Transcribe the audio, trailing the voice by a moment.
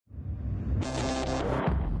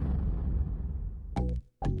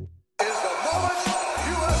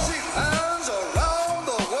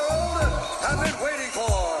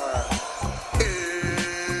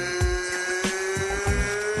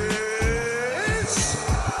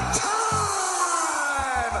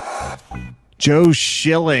Joe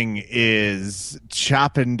Schilling is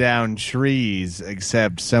chopping down trees,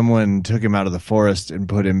 except someone took him out of the forest and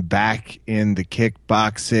put him back in the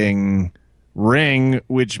kickboxing ring,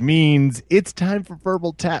 which means it's time for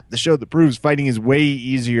Verbal Tap, the show that proves fighting is way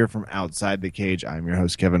easier from outside the cage. I'm your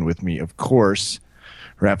host, Kevin. With me, of course,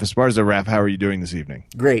 Raph Esparza. Raph, how are you doing this evening?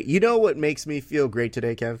 Great. You know what makes me feel great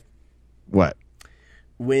today, Kev? What?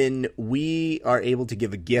 When we are able to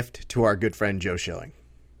give a gift to our good friend Joe Schilling.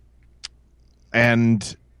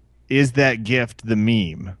 And is that gift the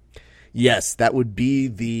meme? Yes, that would be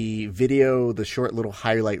the video, the short little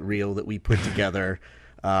highlight reel that we put together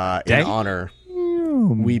in honor.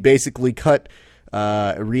 We basically cut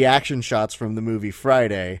reaction shots from the movie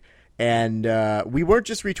Friday, and we weren't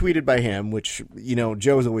just retweeted by him, which, you know,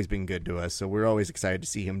 Joe's always been good to us, so we're always excited to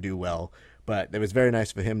see him do well. But it was very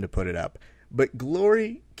nice for him to put it up. But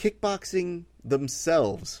Glory Kickboxing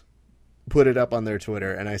themselves put it up on their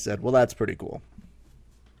Twitter, and I said, well, that's pretty cool.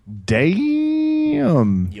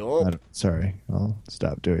 Damn. Yup. Sorry, I'll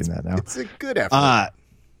stop doing that now. It's a good effort.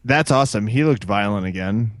 That's awesome. He looked violent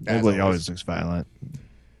again. Nobody always looks violent.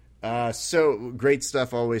 So great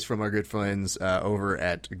stuff always from our good friends over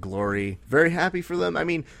at Glory. Very happy for them. I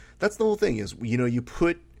mean, that's the whole thing is, you know, you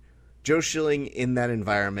put Joe Schilling in that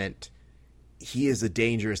environment. He is a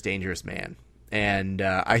dangerous, dangerous man. And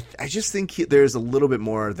I just think there's a little bit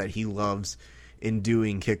more that he loves in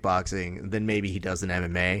doing kickboxing than maybe he does in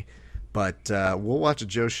MMA. But we'll watch a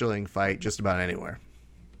Joe Schilling fight just about anywhere.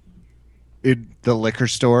 The liquor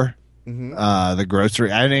store, the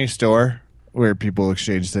grocery, any store where people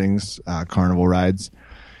exchange things, carnival rides.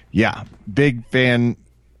 Yeah, big fan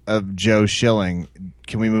of Joe Schilling.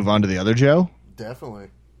 Can we move on to the other Joe? Definitely.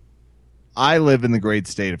 I live in the great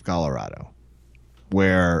state of Colorado,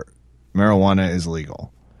 where marijuana is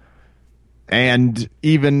legal. And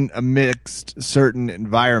even amidst certain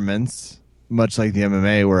environments, much like the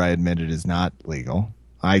MMA where I admit it is not legal,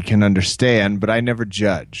 I can understand, but I never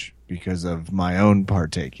judge because of my own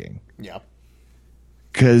partaking. Yep.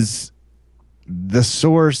 Because the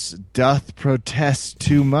source doth protest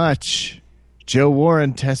too much. Joe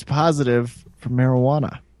Warren tests positive for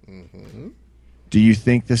marijuana. Do you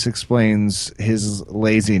think this explains his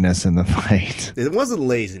laziness in the fight? It wasn't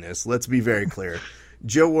laziness. Let's be very clear.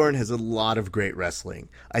 Joe Warren has a lot of great wrestling.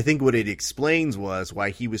 I think what it explains was why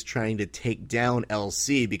he was trying to take down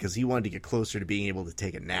LC, because he wanted to get closer to being able to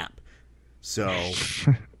take a nap. So,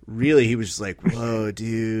 really, he was just like, whoa,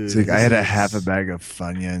 dude. It's like, I had a half a bag of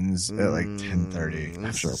Funyuns at like 10:30.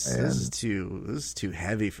 This is too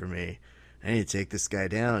heavy for me. I need to take this guy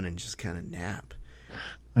down and just kind of nap.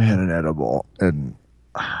 I had an edible, and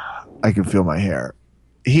I can feel my hair.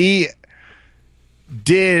 He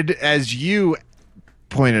did, as you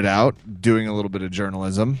pointed out, doing a little bit of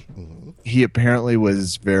journalism. He apparently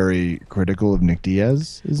was very critical of Nick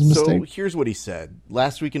Diaz. Is a mistake? So here's what he said.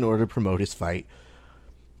 Last week, in order to promote his fight,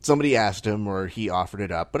 somebody asked him, or he offered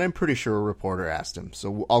it up, but I'm pretty sure a reporter asked him,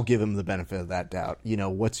 so I'll give him the benefit of that doubt. You know,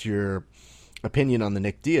 what's your opinion on the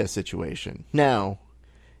Nick Diaz situation? Now,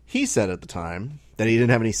 he said at the time that he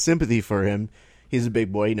didn't have any sympathy for him. He's a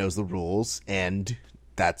big boy, he knows the rules, and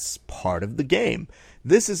that's part of the game.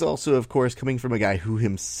 This is also, of course, coming from a guy who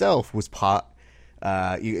himself was caught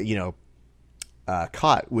with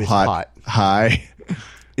pot. High.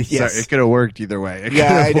 Yes. Sorry, it could have worked either way.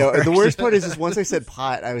 Yeah, I know. The worst part is once I said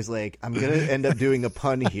pot, I was like, I'm going to end up doing a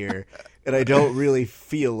pun here, and I don't really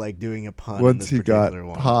feel like doing a pun. Once he got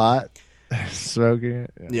one. pot, smoking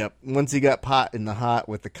it. Yeah. Yep. Once he got pot in the hot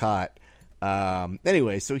with the cot.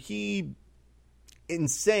 Anyway, so he, in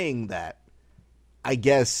saying that, I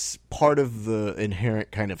guess part of the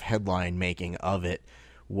inherent kind of headline making of it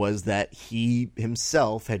was that he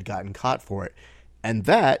himself had gotten caught for it. And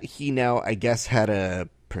that he now, I guess, had a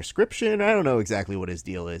prescription. I don't know exactly what his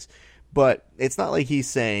deal is. But it's not like he's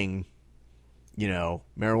saying, you know,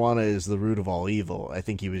 marijuana is the root of all evil. I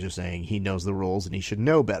think he was just saying he knows the rules and he should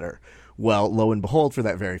know better. Well, lo and behold, for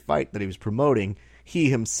that very fight that he was promoting,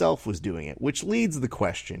 he himself was doing it. Which leads the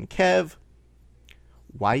question, Kev,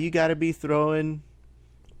 why you gotta be throwing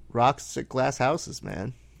rocks at glass houses,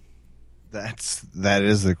 man? That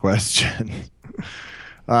is the question.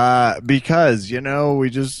 Because, you know,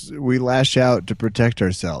 we lash out to protect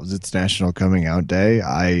ourselves. It's National Coming Out Day.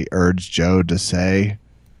 I urge Joe to say,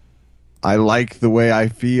 I like the way I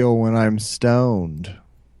feel when I'm stoned.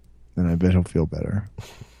 And I bet he'll feel better.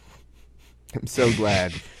 I'm so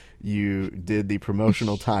glad you did the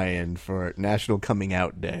promotional tie-in for National Coming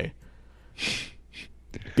Out Day.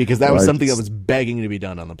 Because that was something that was begging to be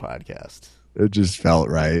done on the podcast. It just felt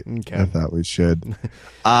right. Okay. I thought we should.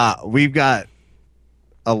 We've got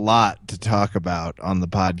a lot to talk about on the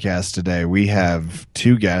podcast today. We have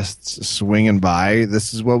two guests swinging by.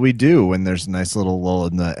 This is what we do when there's a nice little lull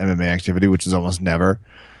in the MMA activity, which is almost never.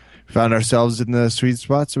 Found ourselves in the sweet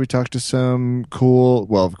spot, so we talked to some cool.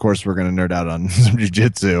 Well, of course, we're going to nerd out on some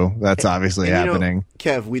jiu-jitsu. That's obviously happening.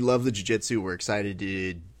 Kev, we love the jiu-jitsu. We're excited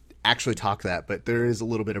to actually talk that, but there is a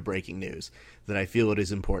little bit of breaking news that I feel it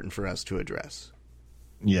is important for us to address.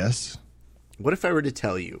 Yes. What if I were to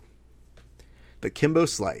tell you that Kimbo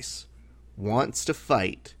Slice wants to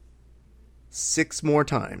fight 6 more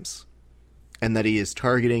times and that he is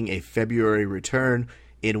targeting a February return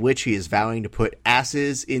in which he is vowing to put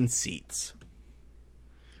asses in seats?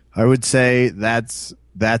 I would say that's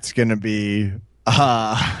going to be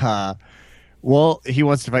well, he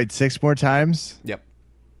wants to fight 6 more times. Yep.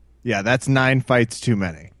 Yeah, that's 9 fights too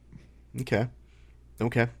many. Okay.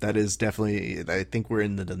 That is definitely, I think we're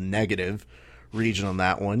in the negative region on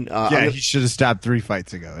that one. He should have stopped 3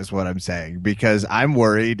 fights ago is what I'm saying, because I'm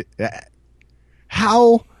worried.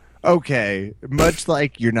 How? Okay, much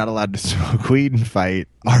like you're not allowed to smoke weed and fight,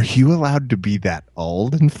 are you allowed to be that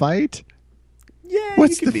old and fight? Yeah.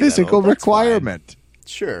 What's the physical requirement?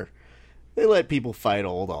 Sure. They let people fight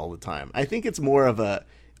old all the time. I think it's more of a,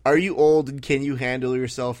 are you old and can you handle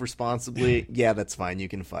yourself responsibly? Yeah, that's fine. You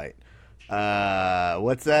can fight.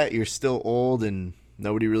 What's that? You're still old and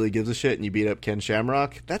nobody really gives a shit and you beat up Ken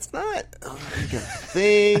Shamrock? That's not like a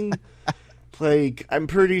thing. Like, I'm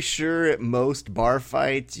pretty sure at most bar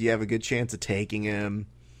fights, you have a good chance of taking him.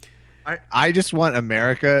 I just want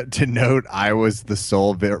America to note I was the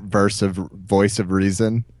sole voice of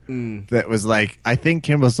reason that was like, I think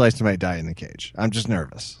Kimbo Slice might die in the cage. I'm just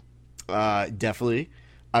nervous. Definitely.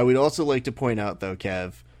 I would also like to point out, though,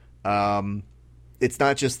 Kev, it's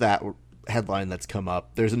not just that headline that's come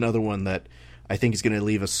up. There's another one that I think is going to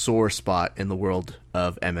leave a sore spot in the world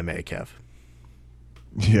of MMA, Kev.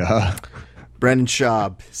 Yeah. Brendan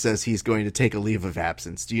Schaub says he's going to take a leave of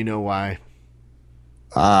absence. Do you know why?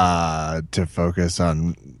 To focus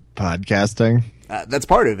on podcasting. That's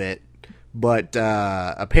part of it. But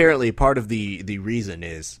apparently part of the reason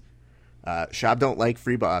is Schaub don't like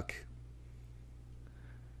free buck.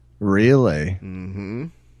 Really? Mm-hmm.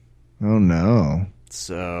 Oh, no.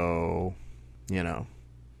 So,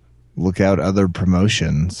 look out other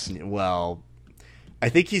promotions. Well, I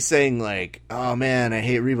think he's saying like, oh man, I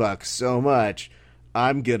hate Reebok so much,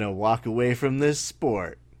 I'm going to walk away from this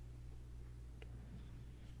sport.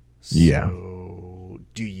 Yeah. So,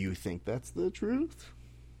 do you think that's the truth?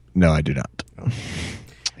 No, I do not. Okay.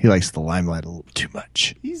 He likes the limelight a little too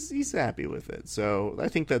much. He's happy with it. So, I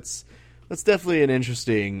think that's definitely an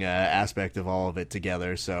interesting aspect of all of it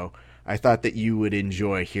together. So, I thought that you would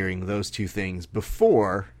enjoy hearing those two things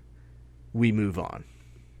before we move on.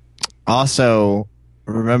 Also,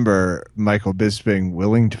 remember Michael Bisping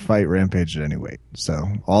willing to fight Rampage at any weight. So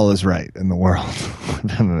all is right in the world of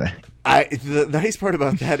MMA. The nice part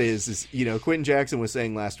about that is Quentin Jackson was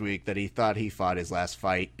saying last week that he thought he fought his last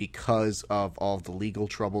fight because of all the legal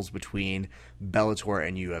troubles between Bellator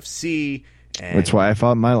and UFC. And that's why I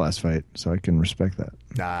fought my last fight, so I can respect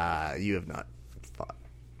that. You have not fought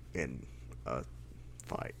in a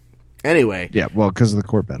fight. Anyway. Yeah, well, because of the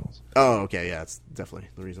court battles. Oh, okay, yeah, that's definitely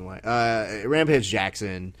the reason why. Rampage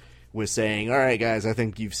Jackson was saying, all right, guys, I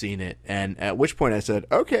think you've seen it. And at which point I said,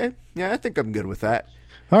 okay, yeah, I think I'm good with that.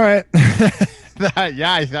 All right.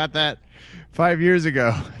 Yeah, I thought that 5 years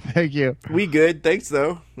ago. Thank you. We good. Thanks,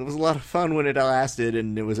 though. It was a lot of fun when it lasted,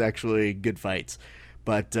 and it was actually good fights.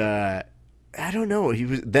 But I don't know.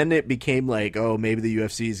 Then it became like, oh, maybe the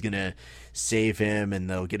UFC is going to save him and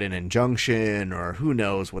they'll get an injunction, or who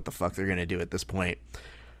knows what the fuck they're going to do at this point.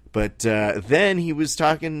 But then he was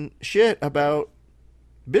talking shit about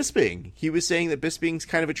Bisping. He was saying that Bisping's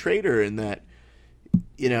kind of a traitor and that,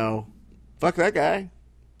 fuck that guy.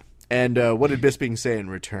 And what did Bisping say in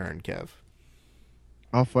return, Kev?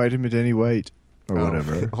 I'll fight him at any weight or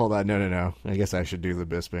whatever. Hold on. No. I guess I should do the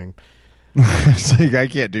Bisping. It's like, I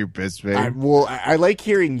can't do Bisping. I like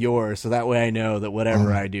hearing yours, so that way I know that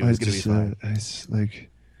whatever I do is going to be fine. It's like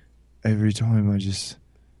every time I just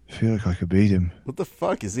feel like I could beat him. What the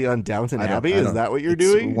fuck? Is he on Downton Abbey? Is that what you're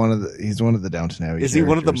doing? He's one of the Downton Abbey. Is he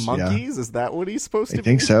one of the monkeys? Yeah. Is that what he's supposed to be? I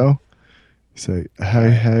think so. So,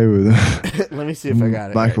 hey, with let me see if I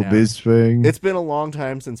got it. Michael Bisping. It's been a long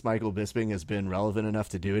time since Michael Bisping has been relevant enough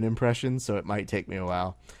to do an impression, so it might take me a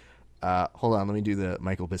while. Hold on, let me do the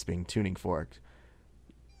Michael Bisping tuning fork.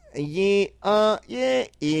 Yeah. Oh,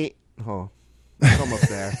 it's almost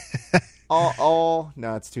there.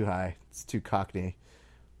 No, it's too high. It's too cockney.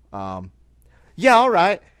 Yeah, all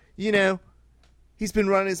right. He's been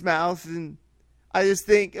running his mouth, and I just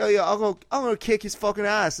think, oh yeah, I'm gonna kick his fucking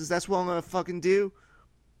ass. That's what I'm gonna fucking do.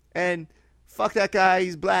 And fuck that guy.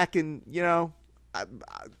 He's black, and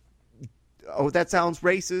oh, that sounds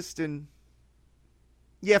racist. And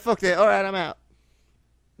yeah, fuck that. All right, I'm out.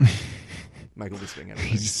 Michael Bisping.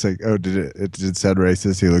 He's just like, oh, did it sound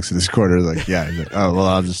racist? He looks at his corner like, yeah. Like, oh, well,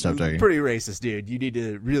 I'll just stop talking. Pretty racist, dude. You need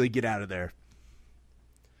to really get out of there.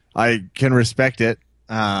 I can respect it.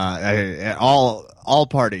 All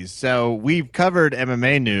parties. So we've covered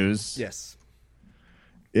MMA news. Yes.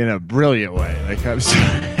 In a brilliant way. Like I'm sorry.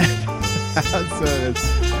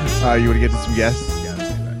 You want to get to some guests? Yeah,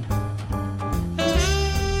 let's do that.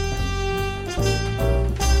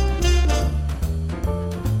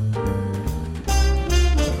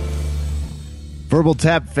 Verbal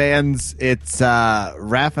Tap fans, it's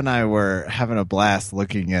Raph and I were having a blast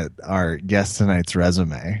looking at our guest tonight's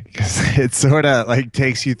resume because it sort of like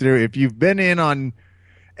takes you through. If you've been in on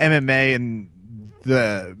MMA and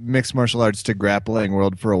the mixed martial arts to grappling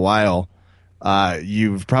world for a while,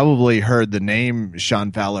 you've probably heard the name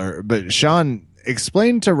Sean Fowler. But Sean,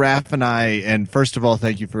 explain to Raph and I, and first of all,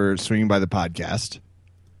 thank you for swinging by the podcast.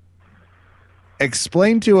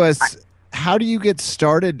 Explain to us, how do you get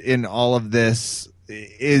started in all of this?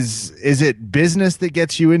 Is it business that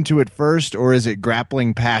gets you into it first, or is it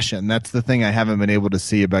grappling passion? That's the thing I haven't been able to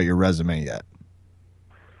see about your resume yet.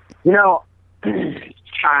 You know,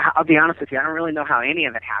 I'll be honest with you. I don't really know how any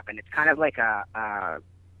of it happened. It's kind of like an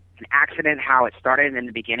accident how it started in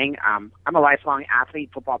the beginning. I'm a lifelong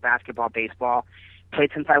athlete, football, basketball, baseball.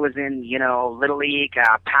 Played since I was in, Little League,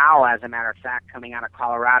 PAL, as a matter of fact, coming out of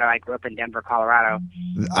Colorado. I grew up in Denver, Colorado.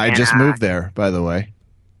 I just moved there, by the way.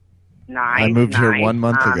 Nice. I moved here 1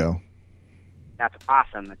 month ago. That's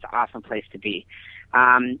awesome. It's an awesome place to be.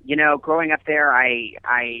 Growing up there,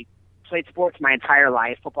 I played sports my entire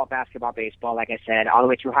life, football, basketball, baseball, like I said, all the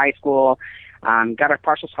way through high school. Got a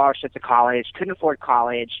partial scholarship to college, couldn't afford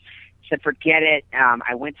college. Said, forget it.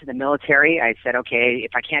 I went to the military. I said, okay,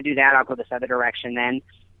 if I can't do that, I'll go this other direction then.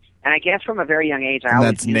 And I guess from a very young age, I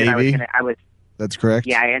always knew Navy? that I was. That's correct.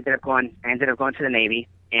 Yeah, I ended up going to the Navy.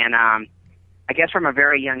 And I guess from a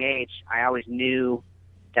very young age, I always knew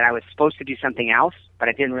that I was supposed to do something else, but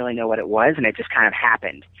I didn't really know what it was, and it just kind of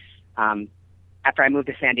happened. After I moved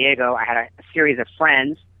to San Diego, I had a series of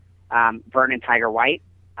friends, Vernon Tiger White,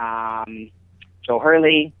 Joe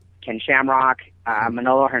Hurley, Ken Shamrock,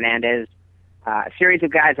 Manolo Hernandez, a series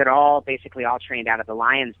of guys that all trained out of the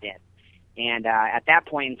Lions Den. And at that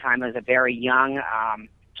point in time, I was a very young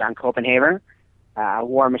John Copenhaver,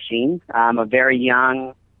 War Machine, a very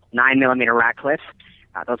young 9mm Ratcliffe.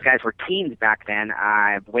 Those guys were teens back then,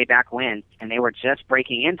 way back when, and they were just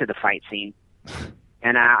breaking into the fight scene.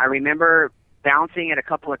 And I remember bouncing at a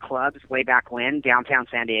couple of clubs way back when, downtown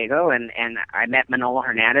San Diego, and I met Manolo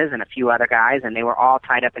Hernandez and a few other guys, and they were all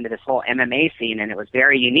tied up into this whole MMA scene, and it was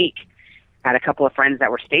very unique. I had a couple of friends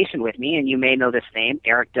that were stationed with me, and you may know this name,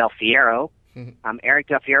 Eric Del Fiero. Mm-hmm. Eric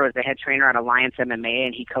Del Fiero is the head trainer at Alliance MMA,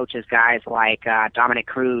 and he coaches guys like Dominic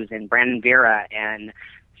Cruz and Brandon Vera and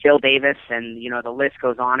Phil Davis, and, the list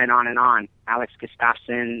goes on and on and on. Alex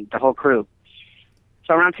Gustafsson, the whole crew.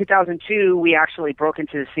 So around 2002, we actually broke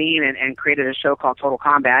into the scene and created a show called Total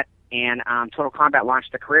Combat. And Total Combat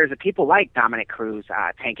launched the careers of people like Dominic Cruz.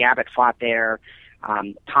 Tank Abbott fought there.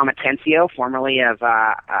 Tom Atencio, formerly of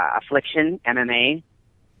Affliction MMA.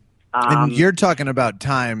 And you're talking about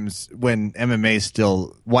times when MMA is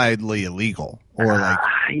still widely illegal, or like?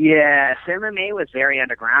 Yes, MMA was very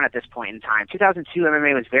underground at this point in time. 2002,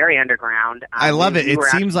 MMA was very underground. I love it. It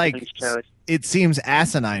seems like it seems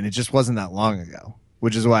asinine. It just wasn't that long ago,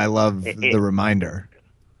 which is why I love the reminder.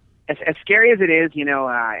 As scary as it is,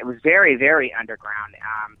 it was very, very underground.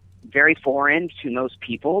 Very foreign to most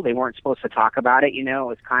people. They weren't supposed to talk about it. It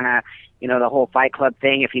was kind of, the whole Fight Club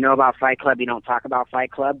thing. If you know about Fight Club, you don't talk about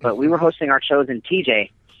Fight Club. But we were hosting our shows in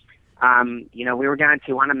TJ. We were down in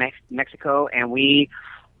Tijuana, Mexico, and we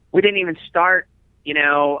didn't even start, in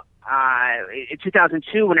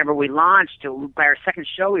 2002, whenever we launched, by our second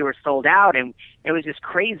show, we were sold out, and it was just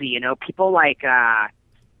crazy. People like,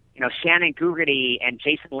 Shannon Gugerty and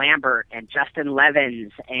Jason Lambert and Justin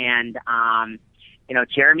Levens and,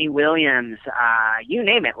 Jeremy Williams, you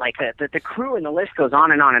name it, like the crew, and the list goes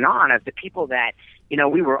on and on and on of the people that,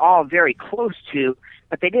 we were all very close to,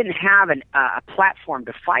 but they didn't have a platform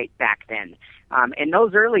to fight back then. In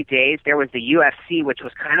those early days, there was the UFC, which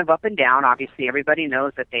was kind of up and down. Obviously, everybody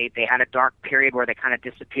knows that they had a dark period where they kind of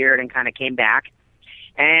disappeared and kind of came back.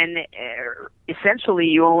 And essentially,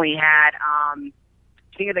 you only had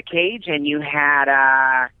King of the Cage, and you had...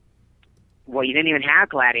 you didn't even have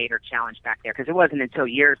Gladiator Challenge back there because it wasn't until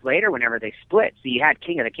years later whenever they split. So you had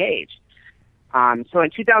King of the Cage. So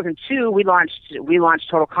in 2002, we launched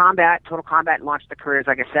Total Combat. Total Combat launched the careers,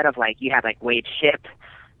 like I said, of like, you had like Wade Shipp,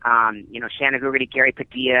 Shannon Gogarty, Gary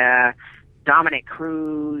Padilla, Dominic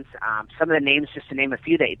Cruz, some of the names, just to name a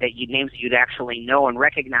few names that you'd actually know and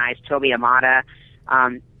recognize, Toby Amada.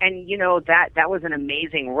 And that was an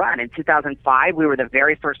amazing run. In 2005, we were the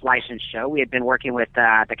very first licensed show. We had been working with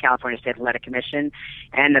the California State Athletic Commission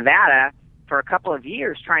and Nevada for a couple of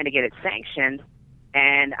years trying to get it sanctioned.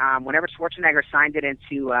 And whenever Schwarzenegger signed it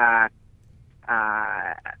into,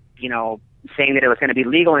 saying that it was going to be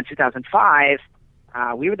legal in 2005,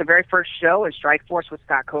 we were the very first show, and Strike Force with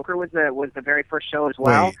Scott Coker was the very first show as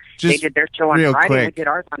well. Wait, they did their show on Friday, quick. and we did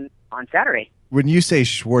ours on Saturday. When you say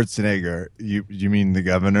Schwarzenegger, you mean the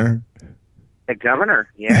governor? The governor,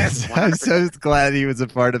 yes. I'm so glad he was a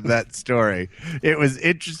part of that story. It was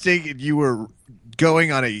interesting, and you were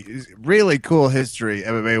going on a really cool history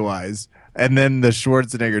MMA-wise. And then the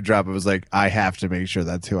Schwarzenegger drop, it was like, I have to make sure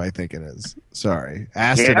that's who I think it is. Sorry.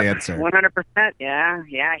 Asked and answered. 100%. Yeah.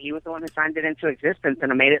 He was the one who signed it into existence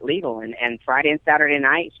and made it legal. And Friday and Saturday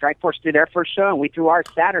night, Strikeforce threw their first show, and we threw ours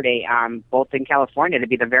Saturday, both in California, to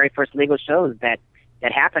be the very first legal shows that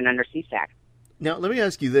happened under CSAC. Now, let me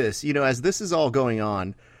ask you this. As this is all going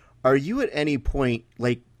on, are you at any point,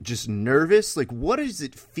 like, just nervous? Like, what does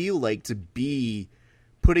it feel like to be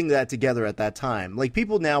putting that together at that time? Like,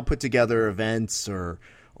 people now put together events or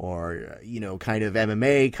kind of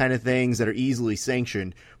MMA kind of things that are easily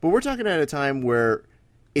sanctioned, but we're talking at a time where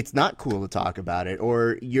it's not cool to talk about it,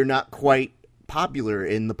 or you're not quite popular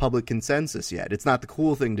in the public consensus yet. It's not the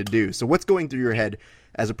cool thing to do. So what's going through your head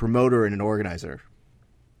as a promoter and an organizer?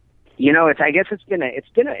 I guess it's been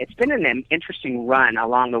an interesting run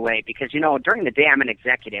along the way, because during the day I'm an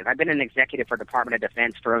executive. I've been an executive for Department of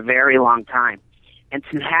Defense for a very long time. And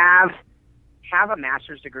to have a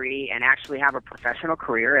master's degree and actually have a professional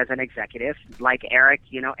career as an executive, like Eric,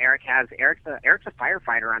 Eric's a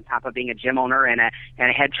firefighter on top of being a gym owner and a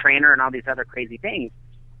head trainer and all these other crazy things.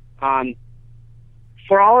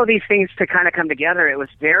 For all of these things to kind of come together, it was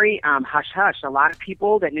very hush-hush. A lot of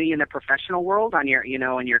people that knew you in the professional world on your,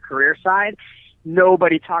 in your career side,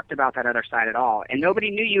 nobody talked about that other side at all. And nobody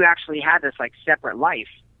knew you actually had this like separate life.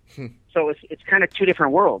 So it's kind of two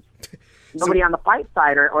different worlds. Nobody on the fight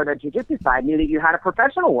side or the jiu-jitsu side knew that you had a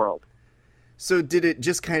professional world. So did it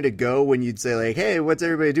just kind of go when you'd say, like, hey, what's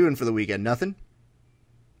everybody doing for the weekend? Nothing?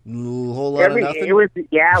 A whole lot of nothing? It was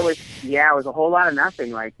a whole lot of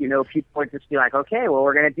nothing. Like, people would just be like, okay, well,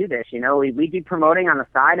 we're going to do this. We do promoting on the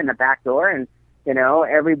side and the back door, and,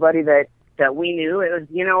 everybody that we knew, it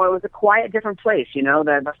was a quiet, different place.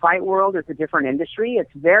 The fight world is a different industry. It's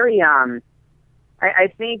very,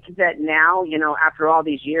 I think that now, after all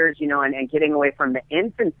these years, and getting away from the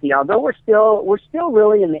infancy, although we're still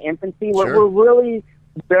really in the infancy, Sure. we're really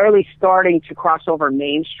barely starting to cross over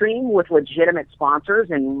mainstream with legitimate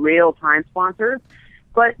sponsors and real-time sponsors.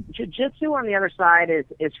 But jiu-jitsu on the other side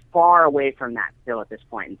is far away from that still at this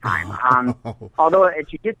point in time. Although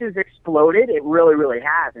jiu-jitsu's exploded, it really, really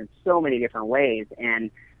has in so many different ways.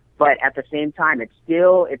 But at the same time, it's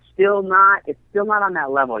still not on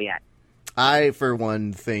that level yet. I, for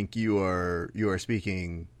one, think you are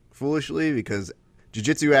speaking foolishly, because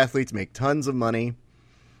jiu-jitsu athletes make tons of money.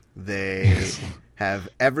 They have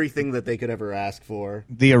everything that they could ever ask for.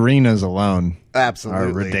 The arenas alone Absolutely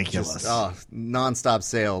are ridiculous. Just, nonstop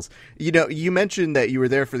sales. You mentioned that you were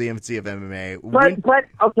there for the infancy of MMA.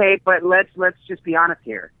 But let's just be honest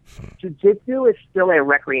here. Jiu-jitsu is still a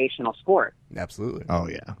recreational sport. Absolutely. Oh,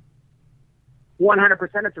 yeah.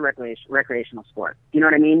 100% it's a recreational sport. You know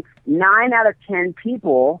what I mean? 9 out of 10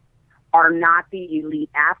 people are not the elite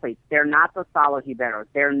athletes. They're not the Saulo Riberos.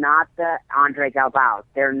 They're not the Andre Galbaos.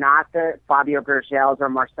 They're not the Fabio Gurgels or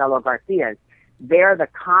Marcelo Garcias. They're the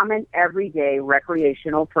common, everyday,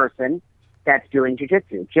 recreational person that's doing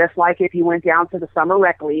jiu-jitsu. Just like if you went down to the Summer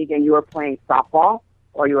Rec League and you were playing softball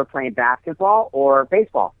or you were playing basketball or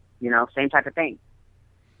baseball. Same type of thing.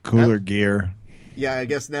 Cooler gear. Yeah, I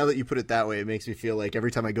guess now that you put it that way, it makes me feel like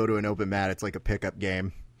every time I go to an open mat, it's like a pickup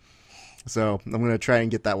game. So I'm going to try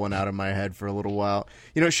and get that one out of my head for a little while.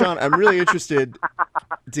 Sean, I'm really interested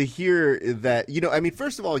to hear that,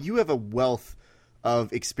 first of all, you have a wealth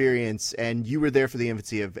of experience, and you were there for the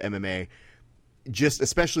infancy of MMA, just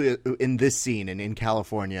especially in this scene and in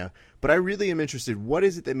California. But I really am interested, what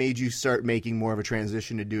is it that made you start making more of a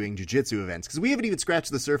transition to doing jiu-jitsu events? Because we haven't even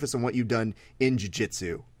scratched the surface on what you've done in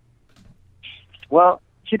jiu-jitsu. Well,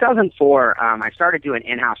 2004, I started doing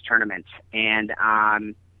in-house tournaments, and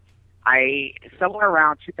somewhere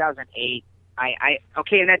around 2008,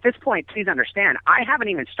 Okay, and at this point, please understand, I haven't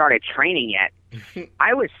even started training yet.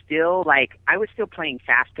 I was still playing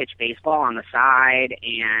fast pitch baseball on the side,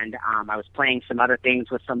 and I was playing some other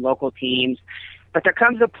things with some local teams. But there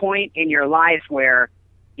comes a point in your life where,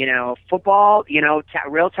 football,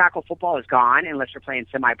 real tackle football is gone unless you're playing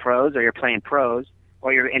semi-pros or you're playing pros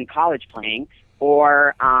or you're in college playing,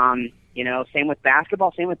 or same with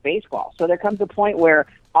basketball, same with baseball. So there comes a point where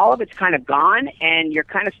all of it's kind of gone, and you're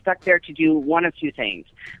kind of stuck there to do one of two things: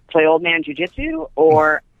 play old man jiu-jitsu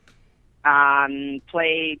or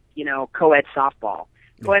play, co-ed softball.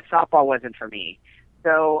 Co-ed softball wasn't for me.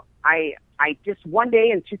 So I just one day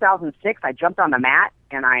in 2006, I jumped on the mat,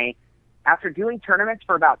 and after doing tournaments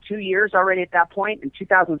for about 2 years already at that point, in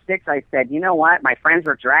 2006, I said, you know what? My friends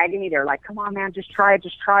were dragging me. They're like, come on, man, just try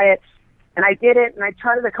it. And I did it, and I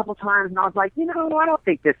tried it a couple times, and I was like, I don't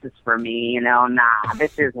think this is for me. Nah,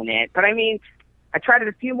 this isn't it. But, I tried it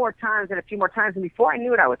a few more times, and before I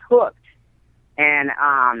knew it, I was hooked. And,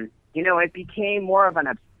 it became more of an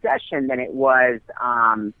obsession than it was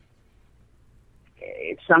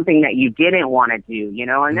it's something that you didn't want to do,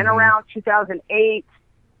 And then around 2008,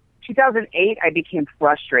 I became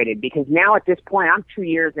frustrated because now at this point, I'm 2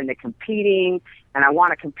 years into competing, and I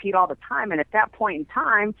want to compete all the time. And at that point in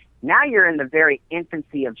time, now you're in the very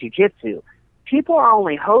infancy of jiu-jitsu. People are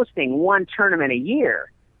only hosting one tournament a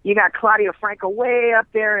year. You got Claudio Franco way up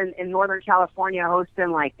there in Northern California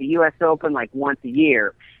hosting like the U.S. Open like once a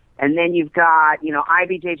year. And then you've got,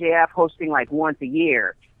 IBJJF hosting like once a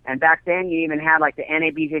year. And back then you even had like the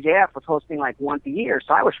NABJJF was hosting like once a year.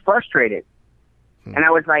 So I was frustrated. And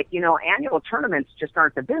I was like, annual tournaments just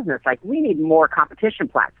aren't the business. Like, we need more competition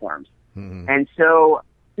platforms. And so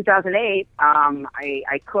 2008,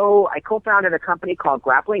 I co-founded a company called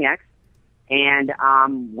Grappling X, and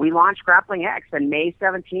we launched Grappling X. And May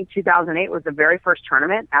 17, 2008 was the very first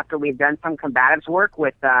tournament after we'd done some combatives work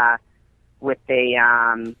with the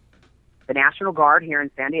National Guard here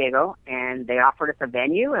in San Diego, and they offered us a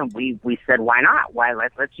venue, and we said, why not?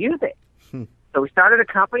 Let's use it. So we started a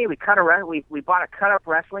company. We bought a cut-up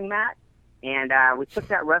wrestling mat, and we took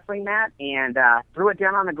that wrestling mat and threw it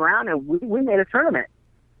down on the ground, and we made a tournament.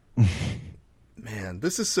 Man,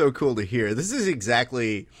 this is so cool to hear. This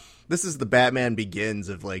is the Batman Begins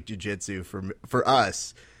of like jiu-jitsu for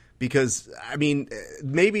us, because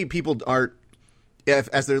maybe people aren't,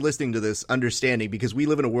 as they're listening to this, understanding, because we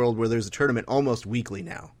live in a world where there's a tournament almost weekly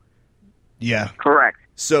now. Yeah, correct.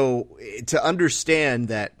 So to understand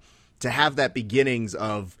that, to have that beginnings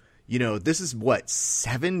of, this is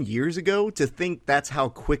 7 years ago, to think that's how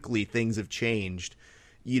quickly things have changed.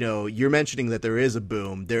 You're mentioning that there is a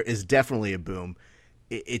boom. There is definitely a boom.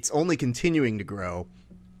 It's only continuing to grow.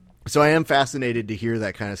 So I am fascinated to hear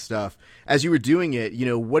that kind of stuff. As you were doing it,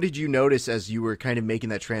 what did you notice as you were kind of making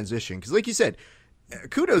that transition? Because like you said,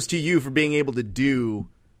 kudos to you for being able to do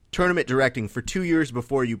tournament directing for 2 years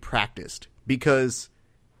before you practiced, because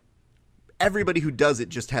everybody who does it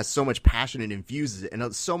just has so much passion and infuses it,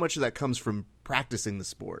 and so much of that comes from practicing the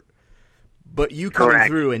sport. But you coming Correct.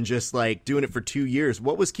 through and just like doing it for 2 years,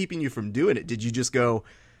 what was keeping you from doing it? Did you just go,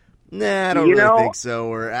 nah, I don't really think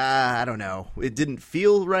so, or I don't know, it didn't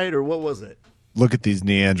feel right, or what was it? Look at these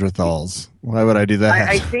Neanderthals. Why would I do that?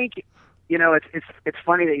 I think, it's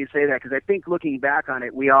funny that you say that, because I think looking back on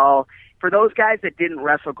it, we all, for those guys that didn't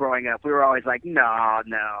wrestle growing up, we were always like, no,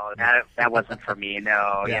 that wasn't for me,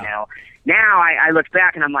 Yeah. Now I look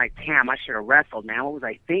back and I'm like, damn, I should have wrestled, man. What was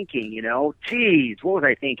I thinking, Geez, what was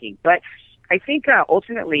I thinking? But I think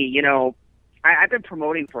ultimately, I've been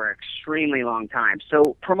promoting for an extremely long time.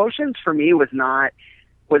 So promotions for me was not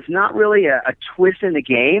really a twist in the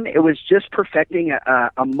game. It was just perfecting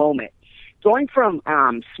a moment. Going from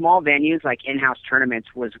small venues like in-house tournaments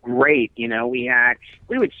was great. We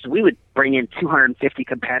would bring in 250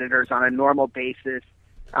 competitors on a normal basis.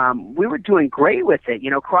 We were doing great with it.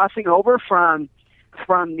 Crossing over from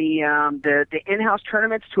the in-house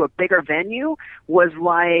tournaments to a bigger venue was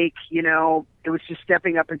like, it was just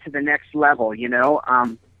stepping up into the next level.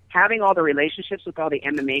 Having all the relationships with all the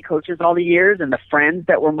MMA coaches all the years, and the friends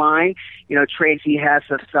that were mine, Tracy Hess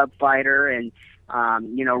of Sub Fighter, and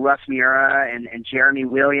Russ Mura and Jeremy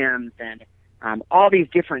Williams, and all these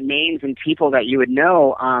different names and people that you would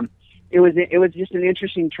know. It was just an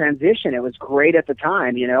interesting transition. It was great at the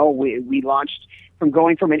time. We launched from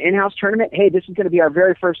going from an in-house tournament. Hey, this is going to be our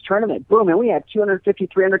very first tournament. Boom. And we had 250,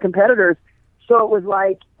 300 competitors. So it was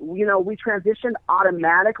like, we transitioned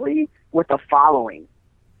automatically with the following.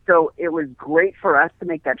 So it was great for us to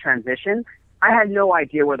make that transition. I had no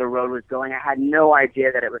idea where the road was going. I had no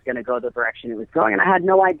idea that it was going to go the direction it was going. And I had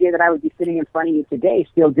no idea that I would be sitting in front of you today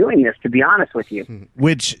still doing this, to be honest with you.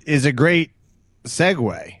 Which is a great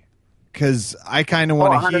segue, because I kind of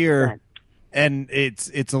want to hear, and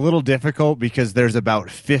it's a little difficult because there's about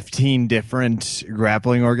 15 different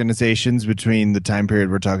grappling organizations between the time period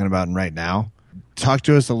we're talking about and right now. Talk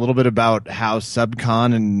to us a little bit about how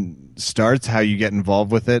Subcon and starts, how you get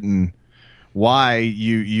involved with it, and why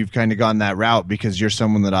you've kind of gone that route, because you're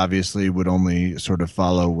someone that obviously would only sort of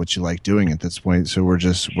follow what you like doing at this point. So we're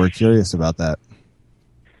curious about that.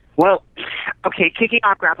 Well, okay, kicking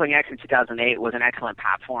off Grappling X in 2008 was an excellent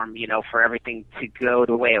platform, for everything to go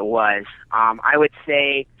the way it was. I would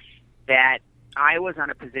say that I was on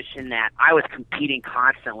a position that I was competing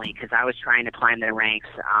constantly because I was trying to climb the ranks.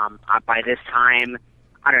 By this time,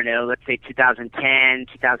 I don't know, let's say 2010,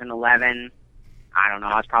 2011, I don't know,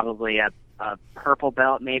 I was probably a purple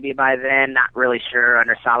belt maybe by then, not really sure,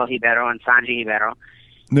 under Salo Hibero and Sanji Hibero.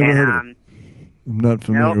 Never heard of it. I'm not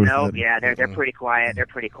familiar with them. Yeah, they're pretty quiet. They're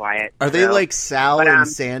pretty quiet. Are they like Sal and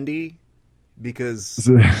Sandy? Because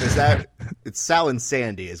it's Sal and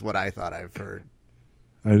Sandy is what I thought I've heard.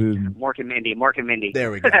 I didn't. Mork and Mindy.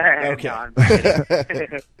 There we go. Okay.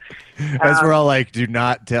 As we're all like, do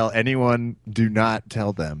not tell anyone. Do not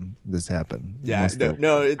tell them this happened. Yeah.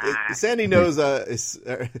 Sandy knows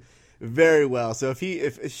very well. So if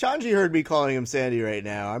Shanji heard me calling him Sandy right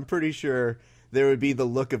now, I'm pretty sure there would be the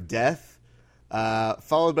look of death,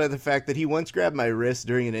 followed by the fact that he once grabbed my wrist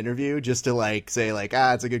during an interview just to say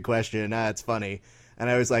it's a good question, it's funny,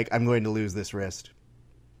 and I was like, I'm going to lose this wrist.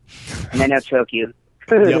 And then I'll choke you.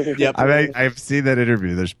 Yep. I've seen that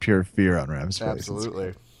interview. There's pure fear on Ram's face.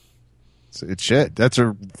 Absolutely. It's shit. That's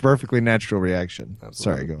a perfectly natural reaction.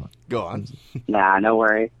 Absolutely. Sorry, go on. Nah, no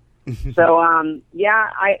worries. So,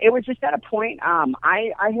 it was just at a point.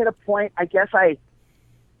 I hit a point. I guess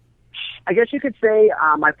you could say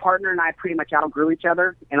my partner and I pretty much outgrew each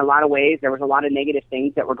other in a lot of ways. There was a lot of negative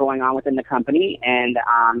things that were going on within the company, and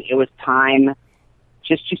it was time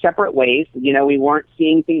just to separate ways. We weren't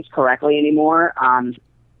seeing things correctly anymore.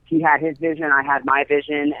 He had his vision, I had my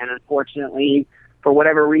vision, and unfortunately, for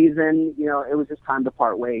whatever reason, it was just time to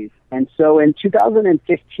part ways. And so in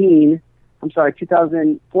 2014,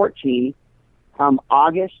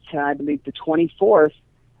 August, I believe the 24th,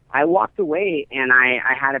 I walked away and I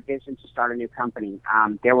had a vision to start a new company.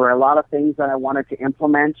 There were a lot of things that I wanted to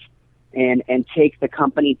implement and take the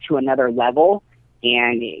company to another level.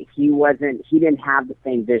 And he didn't have the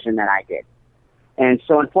same vision that I did. And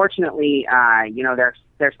so unfortunately,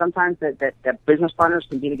 there's sometimes that business partners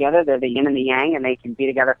can be together. They're the yin and the yang, and they can be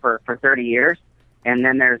together for 30 years. And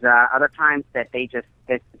then there's other times that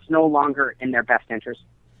it's no longer in their best interest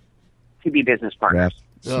to be business partners.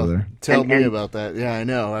 Yeah. Tell me about that. Yeah, I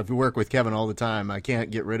know. I work with Kevin all the time. I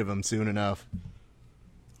can't get rid of him soon enough.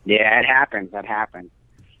 Yeah, it happens. That happens.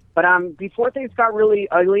 But before things got really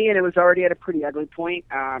ugly, and it was already at a pretty ugly point,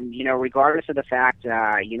 regardless of the fact,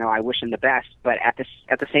 I wish him the best. But at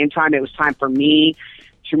the same time, it was time for me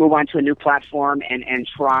to move on to a new platform and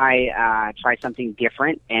try something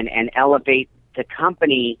different and elevate the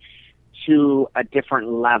company to a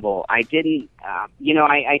different level. I didn't,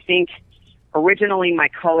 I think originally my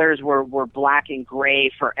colors were black and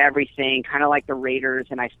gray for everything, kind of like the Raiders,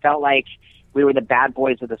 and I felt like we were the bad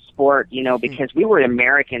boys of the sport, because we were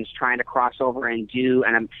Americans trying to cross over and do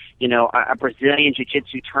a Brazilian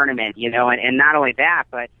jiu-jitsu tournament, and not only that,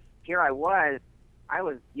 but here I was,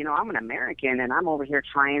 I'm an American, and I'm over here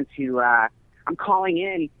trying to, I'm calling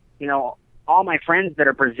in, all my friends that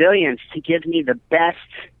are Brazilians to give me the best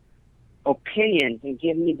opinions and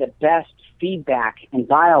give me the best feedback and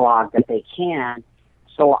dialogue that they can,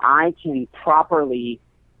 so I can properly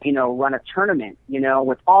run a tournament,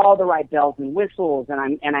 with all the right bells and whistles,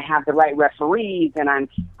 and I have the right referees, and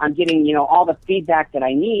I'm getting, all the feedback that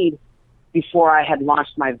I need before I had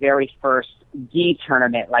launched my very first gi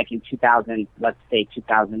tournament, like in 2000, let's say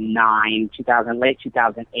 2009, late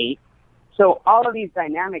 2008. So all of these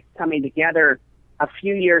dynamics coming together a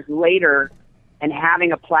few years later and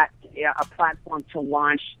having a platform to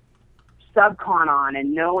launch Subcon on,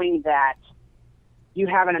 and knowing that you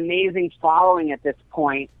have an amazing following at this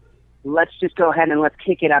point, let's just go ahead and let's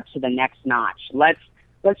kick it up to the next notch. Let's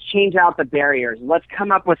change out the barriers. Let's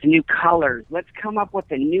come up with new colors. Let's come up with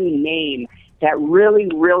a new name that really,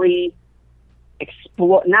 really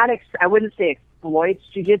I wouldn't say exploits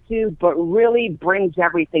jiu-jitsu, but really brings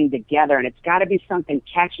everything together. And it's got to be something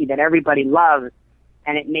catchy that everybody loves,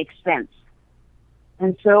 and it makes sense.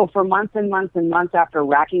 And so for months and months and months after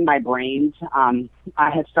racking my brains, I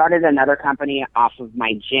had started another company off of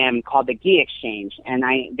my gym called the Gi Exchange. And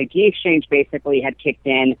the Gi Exchange basically had kicked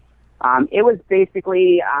in. It was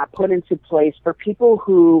basically put into place for people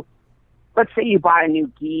who let's say you bought a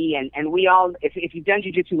new gi, and we all, if you've done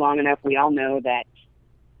jiu-jitsu long enough, we all know that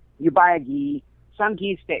you buy a gi. Some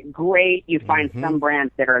gis fit great. You find some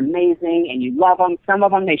brands that are amazing, and you love them. Some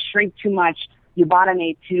of them, they shrink too much. You bought an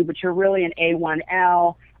A2, but you're really an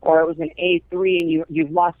A1L, or it was an A3, and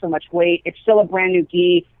you've lost so much weight. It's still a brand new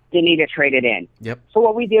gi. You need to trade it in. Yep. So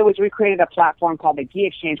what we did was we created a platform called the Gi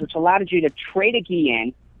Exchange, which allowed you to trade a gi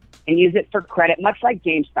in and use it for credit, much like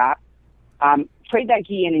GameStop. Trade that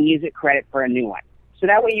gi in and use it credit for a new one. So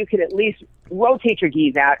that way you could at least rotate your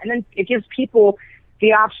gis out, and then it gives people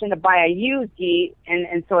the option to buy a used gi,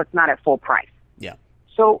 and so it's not at full price. Yeah.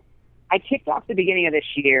 So I kicked off the beginning of this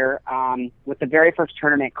year with the very first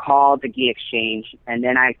tournament called the Gi Exchange, and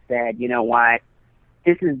then I said, you know what,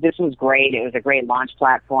 this was great. It was a great launch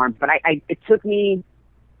platform, but it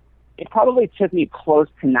probably took me close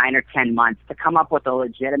to 9 or 10 months to come up with a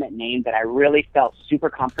legitimate name that I really felt super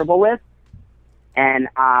comfortable with. And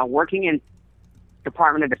working in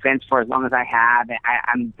Department of Defense for as long as I have,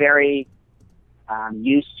 I'm very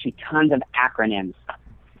used to tons of acronyms.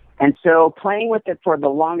 And so playing with it for the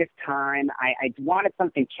longest time, I wanted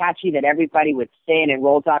something catchy that everybody would say and it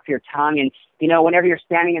rolls off your tongue. And, you know, whenever you're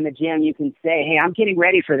standing in the gym, you can say, hey, I'm getting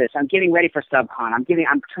ready for this. I'm getting ready for SubCon.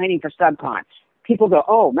 I'm training for SubCon. People go,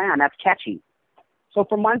 oh, man, that's catchy. So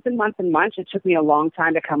for months and months and months, it took me a long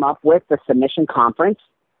time to come up with the Submission Conference.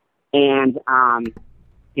 And,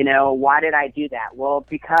 you know, why did I do that? Well,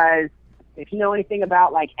 because if you know anything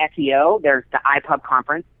about, like, SEO, there's the iPub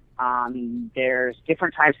conference. There's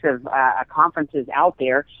different types of conferences out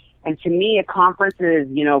there. And to me, a conference is,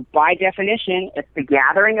 you know, by definition, it's the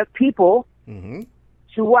gathering of people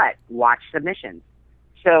to what? Watch submissions.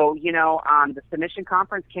 So, you know, the Submission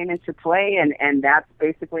Conference came into play, and that's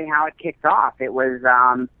basically how it kicked off. It was,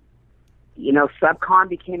 you know, SubCon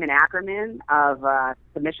became an acronym of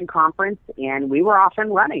Submission Conference, and we were off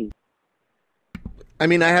and running. I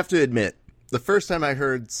mean, I have to admit, the first time I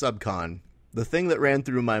heard SubCon, the thing that ran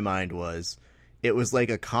through my mind was it was like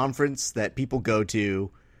a conference that people go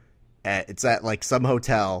to. It's at like some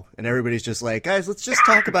hotel, and everybody's just like, guys, let's just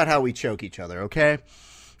talk about how we choke each other, okay?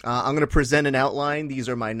 I'm going to present an outline. These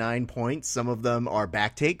are my 9 points. Some of them are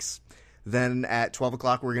back takes. Then at 12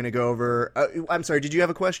 o'clock, we're going to go over... I'm sorry, did you have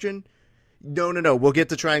a question? No. We'll get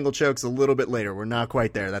to triangle chokes a little bit later. We're not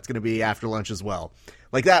quite there. That's going to be after lunch as well.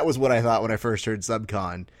 Like, that was what I thought when I first heard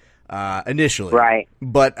SubCon initially. Right.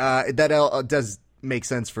 But that does make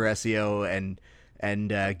sense for SEO and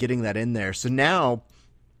getting that in there. So now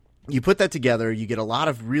you put that together. You get a lot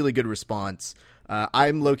of really good response.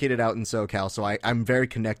 I'm located out in SoCal, so I'm very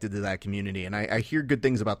connected to that community, and I hear good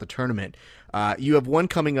things about the tournament. You have one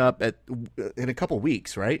coming up in a couple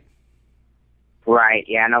weeks, right? Right,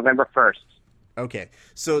 yeah, November 1st. Okay,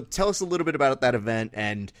 so tell us a little bit about that event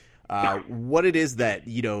and what it is that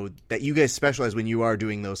you guys specialize when you are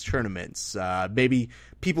doing those tournaments. Maybe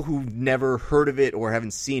people who've never heard of it or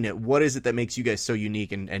haven't seen it, what is it that makes you guys so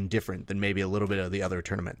unique and different than maybe a little bit of the other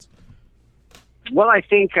tournaments? Well, I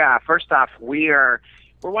think first off, we're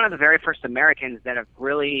one of the very first Americans that have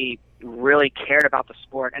really, really cared about the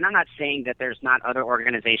sport. And I'm not saying that there's not other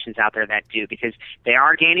organizations out there that do, because they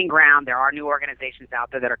are gaining ground. There are new organizations out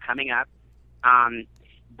there that are coming up.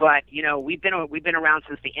 But you know, we've been around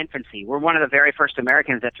since the infancy. We're one of the very first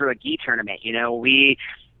Americans that threw a gi tournament. You know, we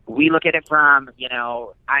look at it from, you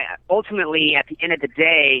know, ultimately at the end of the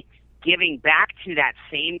day, giving back to that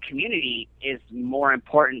same community is more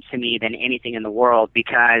important to me than anything in the world,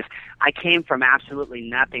 because I came from absolutely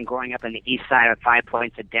nothing growing up in the east side of 5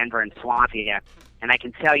 Points of Denver and Swampia. And I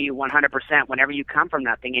can tell you 100%, whenever you come from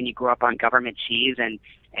nothing and you grow up on government cheese and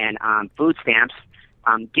food stamps,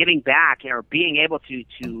 giving back or being able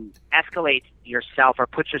to escalate yourself or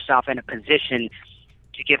put yourself in a position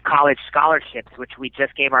to give college scholarships, which we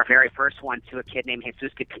just gave our very first one to a kid named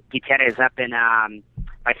Jesus Gutierrez up in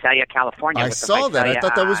Visalia, California. I saw that. I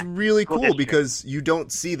thought that was really cool district. Because you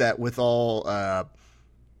don't see that with all a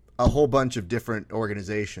whole bunch of different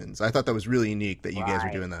organizations. I thought that was really unique that you guys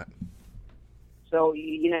were doing that. So,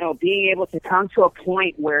 you know, being able to come to a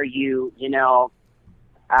point where you're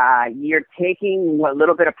taking what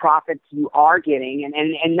little bit of profits you are getting,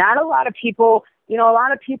 and not a lot of people, you know, a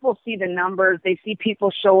lot of people see the numbers, they see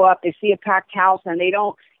people show up, they see a packed house, and they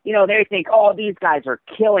don't, you know, they think, oh, these guys are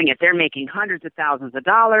killing it. They're making hundreds of thousands of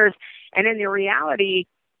dollars. And in the reality,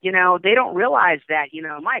 you know, they don't realize that, you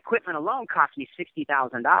know, my equipment alone cost me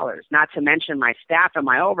 $60,000, not to mention my staff and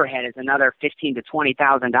my overhead is another $15,000 to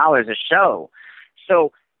 $20,000 a show.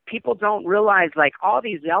 So people don't realize, like, all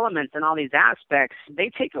these elements and all these aspects, they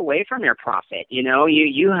take away from their profit. You know,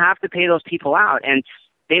 you have to pay those people out, and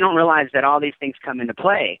they don't realize that all these things come into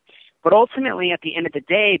play. But ultimately, at the end of the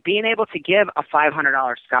day, being able to give a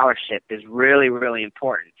 $500 scholarship is really, really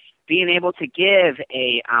important. Being able to give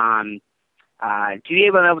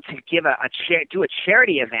do a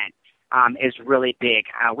charity event is really big.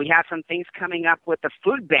 We have some things coming up with the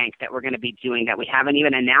food bank that we're going to be doing that we haven't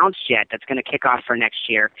even announced yet that's going to kick off for next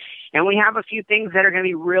year. And we have a few things that are going to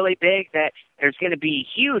be really big that there's going to be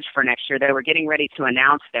huge for next year that we're getting ready to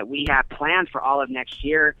announce that we have planned for all of next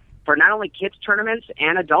year for not only kids tournaments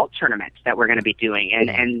and adult tournaments that we're going to be doing.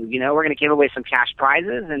 And we're going to give away some cash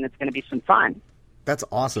prizes, and it's going to be some fun. That's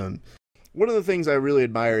awesome. One of the things I really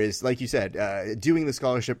admire is, like you said, doing the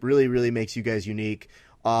scholarship really, really makes you guys unique.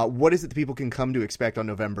 What is it that people can come to expect on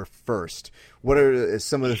November 1st? What are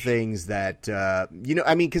some of the things that,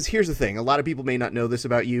 because here's the thing. A lot of people may not know this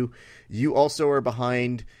about you. You also are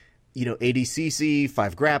behind, ADCC,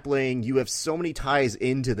 Five Grappling. You have so many ties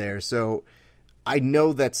into there. So I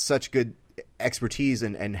know that's such good expertise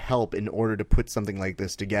and help in order to put something like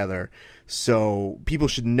this together. So people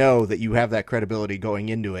should know that you have that credibility going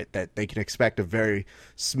into it, that they can expect a very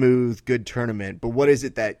smooth, good tournament. But what is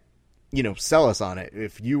it that, sell us on it?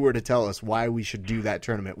 If you were to tell us why we should do that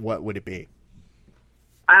tournament, what would it be?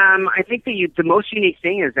 I think the most unique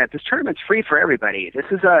thing is that this tournament's free for everybody. This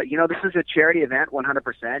is a charity event,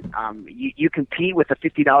 100%. You compete with a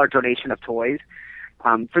 $50 donation of toys.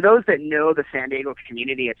 For those that know the San Diego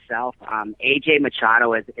community itself, AJ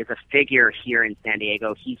Machado is a figure here in San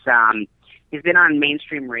Diego. He's been on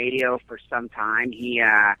mainstream radio for some time. He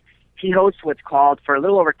hosts what's called, for a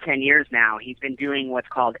little over 10 years now, he's been doing what's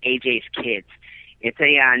called AJ's Kids. It's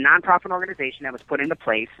a nonprofit organization that was put into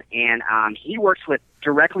place, and he works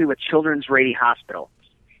directly with Children's Rady Hospital.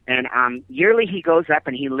 And yearly he goes up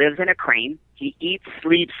and he lives in a crane. He eats,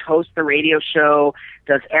 sleeps, hosts the radio show,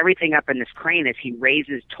 does everything up in this crane as he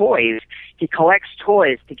raises toys. He collects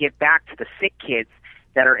toys to give back to the sick kids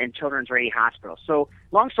that are in Children's Rady Hospital. So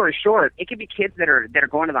long story short, it could be kids that are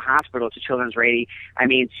going to the hospital to Children's Rady.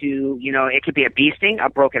 It could be a bee sting, a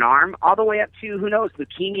broken arm, all the way up to, who knows,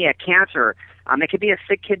 leukemia, cancer. It could be a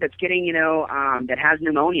sick kid that's getting, that has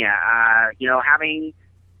pneumonia, having,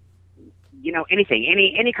 anything,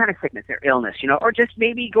 any kind of sickness or illness, or just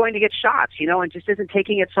maybe going to get shots, and just isn't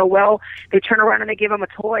taking it so well. They turn around and they give them a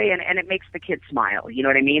toy and it makes the kid smile. You know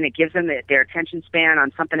what I mean? It gives them their attention span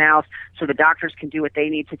on something else so the doctors can do what they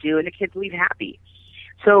need to do and the kids leave happy.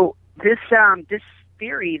 So this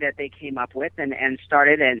theory that they came up with and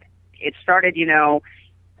started, and it started,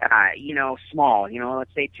 small,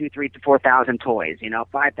 let's say 2,000, 3,000 to 4,000 toys,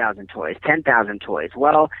 5,000 toys, 10,000 toys.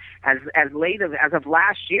 Well, as of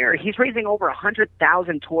last year, he's raising over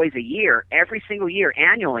 100,000 toys a year, every single year,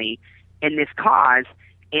 annually, in this cause.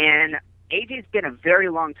 And AJ's been a very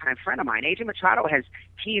long time friend of mine. AJ Machado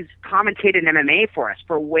he's commentated MMA for us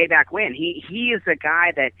for way back when. He is a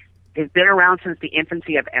guy that has been around since the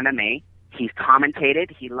infancy of MMA. He's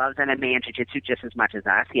commentated. He loves MMA and jiu-jitsu just as much as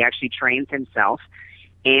us. He actually trains himself.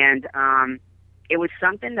 And it was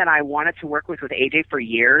something that I wanted to work with AJ for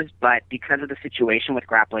years, but because of the situation with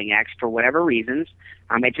Grappling X, for whatever reasons,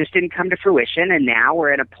 it just didn't come to fruition. And now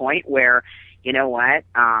we're at a point where,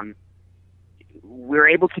 we're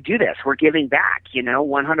able to do this. We're giving back,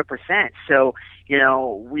 100%. So,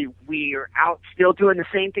 we are out still doing the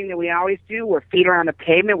same thing that we always do. We're feet on the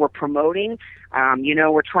pavement. We're promoting.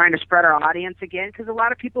 We're trying to spread our audience again, because a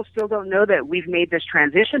lot of people still don't know that we've made this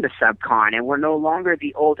transition to SubCon and we're no longer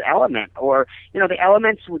the old element, or,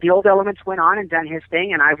 the old elements went on and done his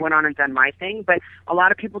thing and I went on and done my thing. But a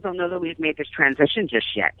lot of people don't know that we've made this transition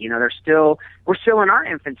just yet. We're still in our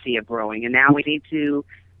infancy of growing, and now we need to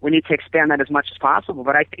expand that as much as possible.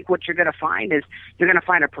 But I think what you're going to find is you're going to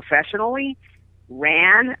find a professionally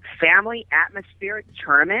ran family atmospheric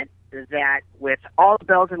tournament that, with all the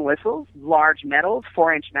bells and whistles, large medals,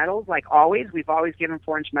 4-inch medals, like always. We've always given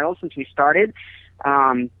 4-inch medals since we started.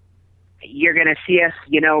 You're going to see us,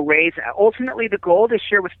 raise. Ultimately, the goal this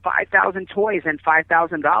year was 5,000 toys and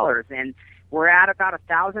 $5,000, and we're at about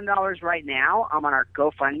 $1,000 right now. I'm on our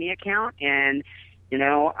GoFundMe account, and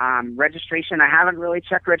registration, I haven't really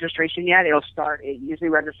checked registration yet. Usually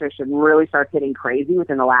registration really starts getting crazy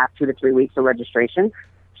within the last 2 to 3 weeks of registration.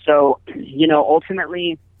 So,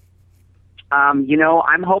 ultimately,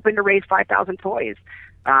 I'm hoping to raise 5,000 toys.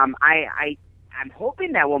 I'm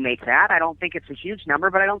hoping that we'll make that. I don't think it's a huge number,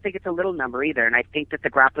 but I don't think it's a little number either. And I think that the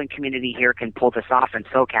grappling community here can pull this off in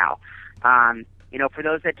SoCal. For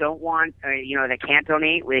those that don't want, that can't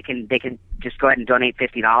donate, they can just go ahead and donate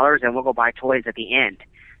 $50, and we'll go buy toys at the end.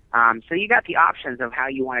 So you got the options of how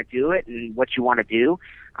you want to do it and what you want to do.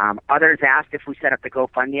 Others asked if we set up the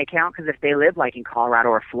GoFundMe account, because if they live like in Colorado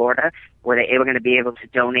or Florida, were they going to be able to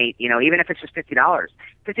donate, even if it's just $50.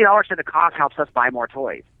 $50 to the cause helps us buy more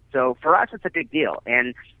toys. So for us, it's a big deal.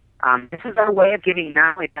 And this is our way of giving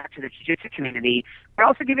not only back to the jiu-jitsu community, but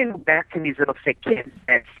also giving back to these little sick kids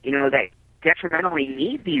that, that detrimentally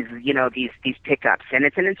need these pickups. And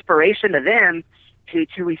it's an inspiration to them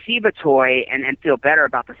to receive a toy and feel better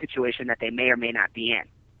about the situation that they may or may not be in.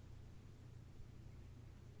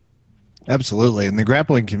 Absolutely. And the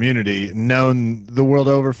grappling community, known the world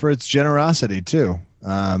over for its generosity too.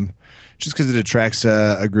 Just because it attracts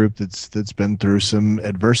a group that's been through some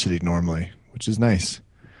adversity normally, which is nice.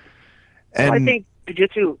 And I think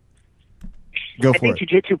jiu-jitsu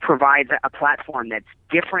provides a platform that's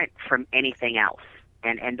different from anything else.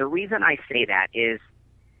 And the reason I say that is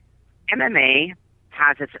MMA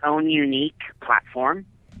has its own unique platform.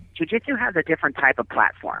 Jiu-jitsu has a different type of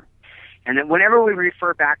platform. And then whenever we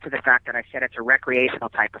refer back to the fact that I said it's a recreational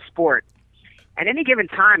type of sport, at any given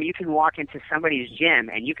time you can walk into somebody's gym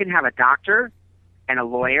and you can have a doctor and a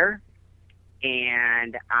lawyer,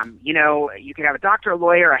 and you could have a doctor, a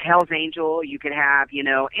lawyer, a Hell's Angel. You could have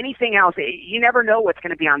anything else. You never know what's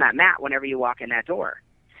going to be on that mat whenever you walk in that door.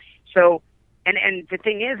 So, and the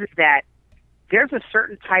thing is that there's a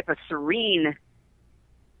certain type of serene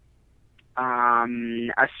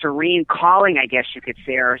calling, I guess you could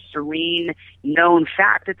say, or a serene known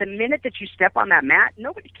fact that the minute that you step on that mat,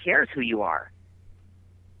 nobody cares who you are.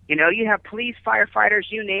 You have police, firefighters,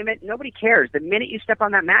 you name it, nobody cares. The minute you step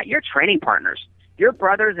on that mat, you're training partners. You're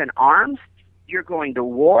brothers in arms. You're going to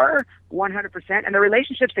war 100%. And the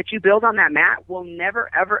relationships that you build on that mat will never,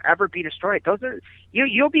 ever, ever be destroyed.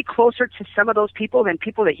 You'll be closer to some of those people than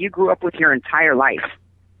people that you grew up with your entire life.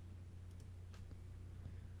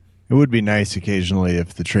 It would be nice occasionally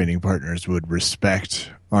if the training partners would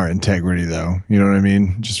respect our integrity, though. You know what I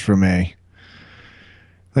mean? Just from I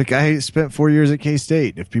spent 4 years at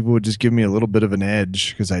K-State. If people would just give me a little bit of an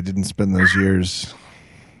edge, because I didn't spend those years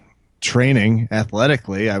training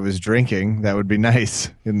athletically, I was drinking, that would be nice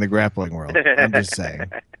in the grappling world. I'm just saying.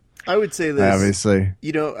 I would say this. Obviously.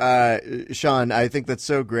 Sean, I think that's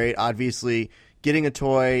so great. Obviously, getting a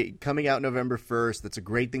toy, coming out November 1st, that's a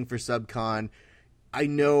great thing for SubCon. I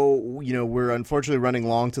know, we're unfortunately running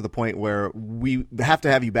long to the point where we have to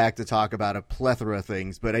have you back to talk about a plethora of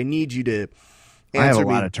things, but I need you to answer me. I have a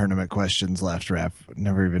lot of tournament questions left, Raph.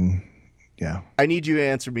 Yeah. I need you to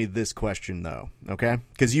answer me this question, though, okay?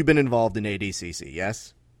 Because you've been involved in ADCC,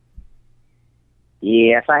 yes?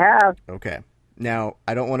 Yes, I have. Okay. Now,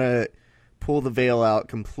 I don't want to pull the veil out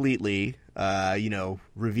completely,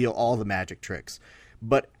 reveal all the magic tricks,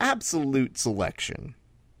 but absolute selection,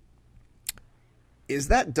 is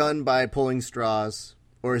that done by pulling straws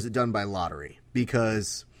or is it done by lottery?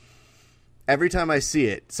 Because every time I see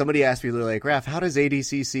it, somebody asks me, they're like, Raph, how does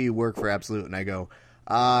ADCC work for Absolute? And I go,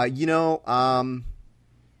 yeah,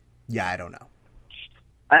 I don't know.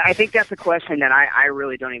 I think that's a question that I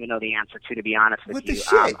really don't even know the answer to be honest with you.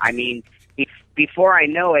 I mean, before I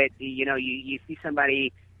know it, you see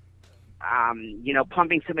somebody,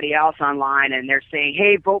 pumping somebody else online and they're saying,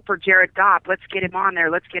 hey, vote for Jared Goff. Let's get him on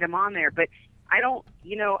there. But I don't,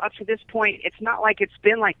 up to this point, it's not like it's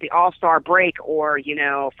been like the All-Star break or,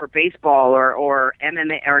 for baseball or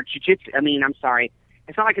MMA or jiu-jitsu.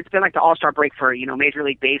 It's not like it's been like the All-Star break for, Major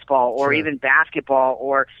League Baseball or even basketball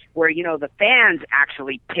or where, the fans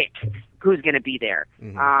actually pick who's going to be there.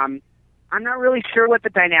 Mm-hmm. I'm not really sure what the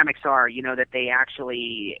dynamics are, that they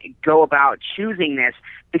actually go about choosing this,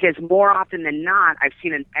 because more often than not, I've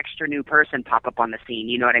seen an extra new person pop up on the scene,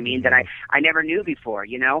 you know what I mean, that I never knew before,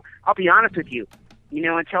 I'll be honest with you.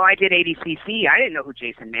 Until I did ADCC, I didn't know who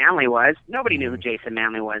Jason Manley was. Nobody knew who Jason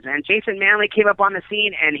Manley was. And Jason Manley came up on the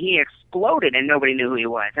scene, and he exploded, and nobody knew who he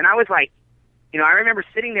was. And I was like, I remember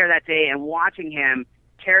sitting there that day and watching him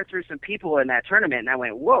tear through some people in that tournament, and I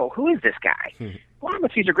went, whoa, who is this guy? Well, I'm a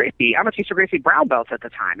Cesar Gracie brown belt at the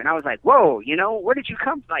time. And I was like, whoa, where did you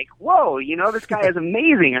come? Like, whoa, this guy is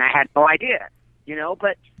amazing. And I had no idea,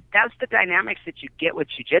 but that's the dynamics that you get with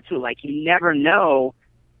jiu-jitsu. Like, you never know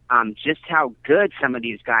just how good some of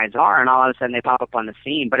these guys are, and all of a sudden they pop up on the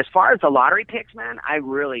scene. But as far as the lottery picks, man, I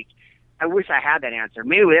wish I had that answer.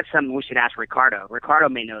 Maybe that's something we should ask Ricardo. Ricardo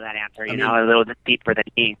may know that answer, a little bit deeper than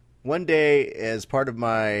me. One day, as part of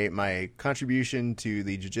my contribution to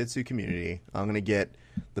the jiu-jitsu community, I'm going to get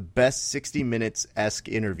the best 60 Minutes-esque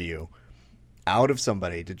interview out of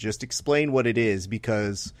somebody to just explain what it is,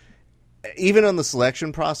 because even on the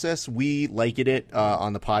selection process, we liken it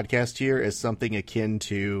on the podcast here as something akin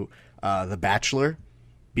to The Bachelor,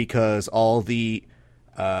 because all the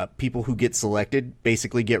people who get selected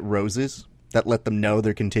basically get roses that let them know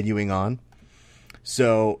they're continuing on.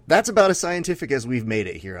 So that's about as scientific as we've made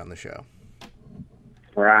it here on the show.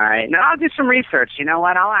 Right. No, I'll do some research. You know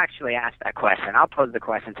what? I'll actually ask that question. I'll pose the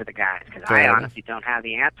question to the guys because I honestly don't have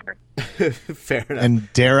the answer. Fair enough.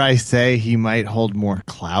 And dare I say he might hold more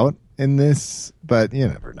clout in this, but you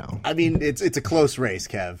never know. I mean, it's a close race,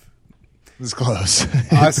 Kev. It's close.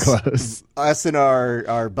 It's close. Us and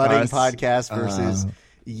our budding Us, podcast versus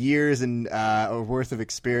years and worth of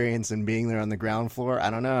experience and being there on the ground floor. I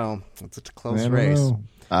don't know. It's a close race.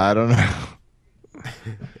 I don't know.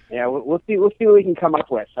 Yeah, we'll see. We'll see what we can come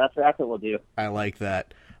up with. That's what we'll do. I like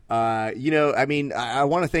that. I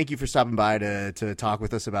want to thank you for stopping by to talk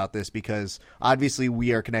with us about this because obviously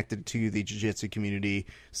we are connected to the jiu-jitsu community.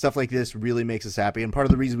 Stuff like this really makes us happy. And part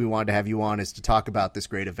of the reason we wanted to have you on is to talk about this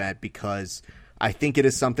great event because I think it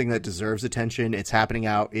is something that deserves attention. It's happening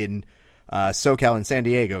out in SoCal in San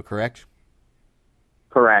Diego, correct?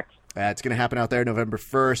 Correct. It's going to happen out there November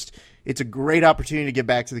 1st. It's a great opportunity to get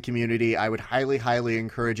back to the community. I would highly, highly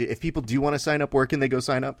encourage it. If people do want to sign up, where can they go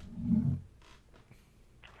sign up?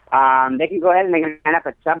 They can go ahead and they can sign up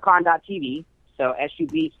at subcon.tv, so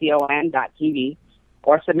subcon.tv,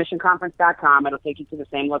 or submissionconference.com. It'll take you to the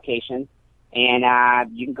same location.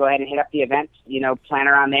 And you can go ahead and hit up the event,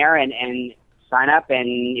 planner on there and sign up.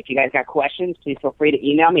 And if you guys got questions, please feel free to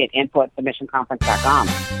email me at info@submissionconference.com.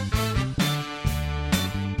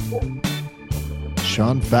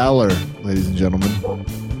 Sean Fowler, ladies and gentlemen.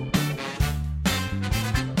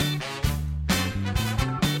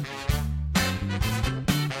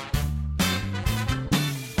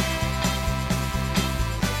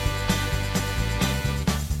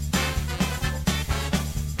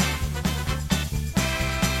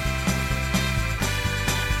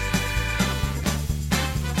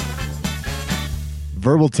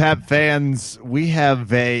 Verbal Tap fans, we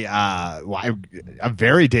have a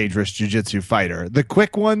very dangerous jiu-jitsu fighter. The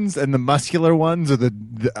quick ones and the muscular ones are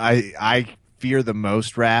I fear the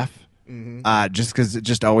most, Raph. Mm-hmm. Just because it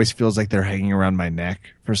just always feels like they're hanging around my neck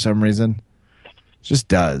for some reason. It just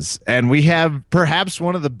does. And we have perhaps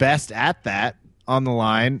one of the best at that on the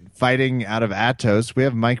line, fighting out of Atos. We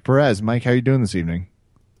have Mike Perez. Mike, how are you doing this evening?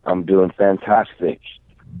 I'm doing fantastic.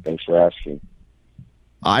 Thanks for asking.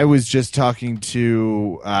 I was just talking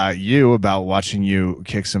to you about watching you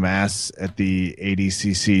kick some ass at the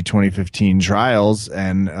ADCC 2015 trials.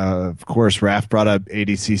 And, of course, Raph brought up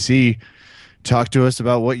ADCC. Talk to us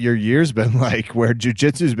about what your year's been like, where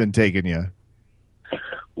jiu-jitsu's been taking you.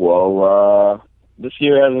 Well, this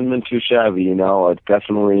year hasn't been too shabby, It's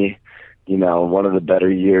definitely, one of the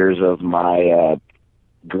better years of my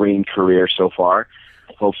green career so far.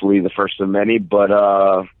 Hopefully the first of many, but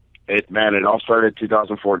it all started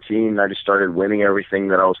 2014. I just started winning everything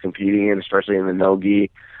that I was competing in, especially in the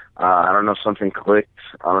no-gi. I don't know, something clicked.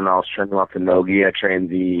 I don't know, I was training off the no-gi. I trained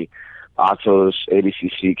the Atos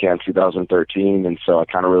ADCC camp 2013, and so I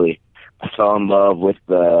kind of really fell in love with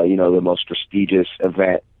the, the most prestigious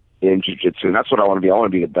event in jiu-jitsu. And that's what I want to be. I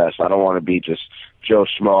want to be the best. I don't want to be just Joe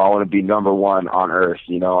Schmo. I want to be number one on earth.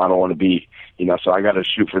 I don't want to be, so I got to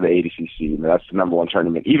shoot for the ADCC. That's the number one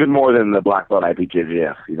tournament, even more than the black belt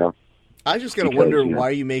IBJJF, I just got to wonder, why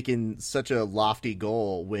are you making such a lofty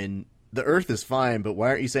goal when the earth is fine, but why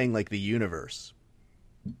aren't you saying like the universe?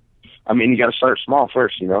 I mean, you got to start small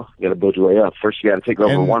first, You got to build your way up. First, you got to take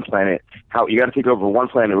over one planet. You got to take over one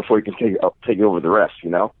planet before you can take over the rest,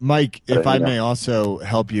 Mike, if I may also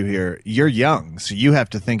help you here, you're young, so you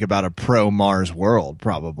have to think about a pro Mars world,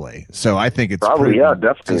 probably. So I think it's prudent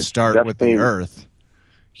to start with the Earth.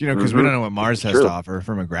 Because we don't know what Mars has to offer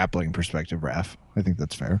from a grappling perspective, Raph. I think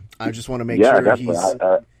that's fair. I just want to make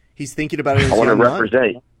sure he's thinking about it. I want to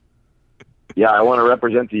represent. Yeah, I want to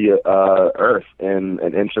represent the Earth in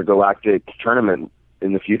an intergalactic tournament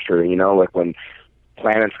in the future. Like when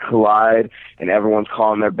planets collide and everyone's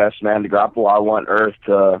calling their best man to grapple. I want Earth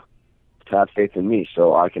to have faith in me,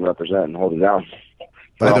 so I can represent and hold it down.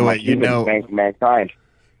 By the way, mankind.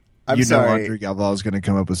 Andre Galval is going to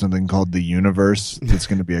come up with something called the universe. That's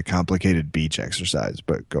going to be a complicated beach exercise,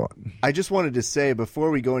 but go on. I just wanted to say, before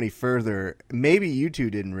we go any further, maybe you two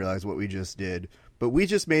didn't realize what we just did, but we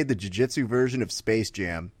just made the jiu-jitsu version of Space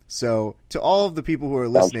Jam. So to all of the people who are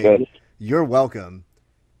listening, you're welcome.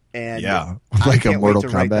 And like a Mortal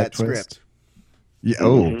Kombat twist. Script.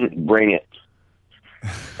 Yeah. Bring it.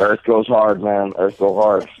 Earth goes hard, man. Earth goes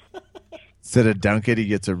hard. Instead of dunk it, he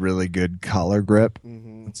gets a really good collar grip.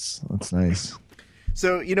 Mm-hmm. That's nice.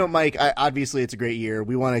 So, Mike, obviously it's a great year.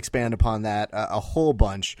 We want to expand upon that a whole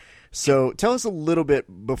bunch. So tell us a little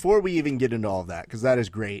bit, before we even get into all of that, because that is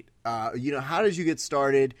great. How did you get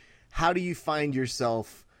started? how do you find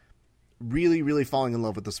yourself really, really falling in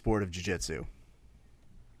love with the sport of jiu-jitsu?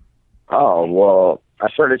 Oh, well, I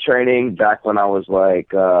started training back when I was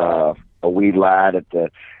like a wee lad at the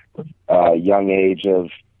young age of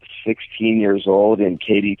 16 years old in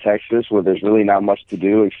Katy, Texas, where there's really not much to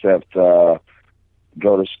do except go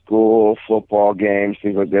to school, football games,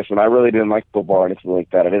 things like this. And I really didn't like football or anything like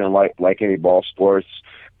that. I didn't like any ball sports,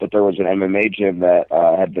 but there was an MMA gym that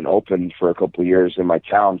had been open for a couple of years in my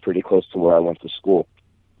town, pretty close to where I went to school.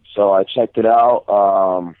 So I checked it out.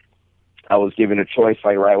 I was given a choice,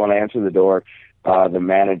 like right when I entered the door. The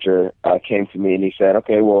manager came to me and he said,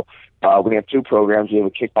 okay, well, we have two programs. We have a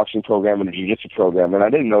kickboxing program and a jiu-jitsu program. And I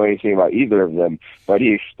didn't know anything about either of them, but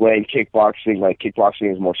he explained kickboxing, like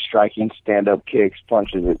kickboxing is more striking, stand-up kicks,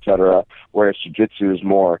 punches, etc., whereas jiu-jitsu is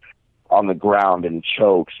more on the ground and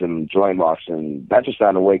chokes and joint locks. And that just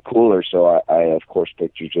sounded way cooler, so I of course,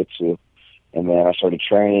 picked jiu-jitsu. And then I started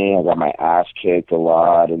training. I got my ass kicked a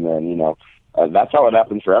lot. And then, that's how it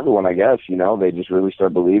happened for everyone, I guess. They just really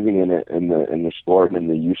start believing in it, in the sport and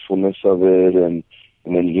the usefulness of it. And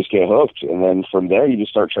then you just get hooked. And then from there, you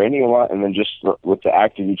just start training a lot. And then just with the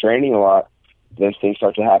active training a lot, then things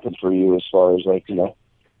start to happen for you as far as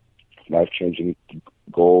life-changing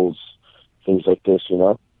goals, things like this,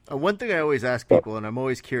 One thing I always ask people, and I'm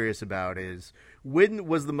always curious about, is when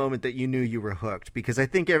was the moment that you knew you were hooked? Because I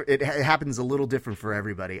think it happens a little different for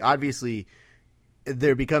everybody. Obviously,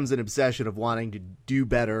 there becomes an obsession of wanting to do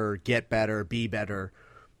better, get better, be better.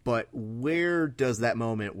 But where does that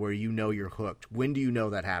moment where you know you're hooked? When do you know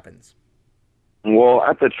that happens? Well,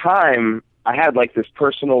 at the time, I had like this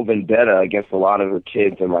personal vendetta against a lot of the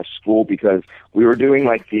kids in my school because we were doing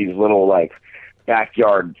like these little like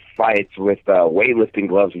backyard fights with weightlifting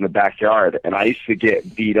gloves in the backyard, and I used to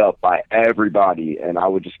get beat up by everybody, and I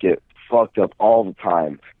would just get fucked up all the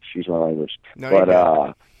time. Excuse my language.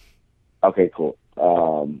 No, okay, cool.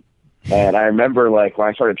 And I remember, like, when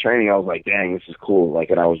I started training, I was like, dang, this is cool. Like,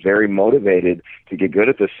 and I was very motivated to get good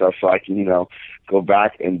at this stuff so I can, go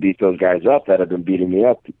back and beat those guys up that had been beating me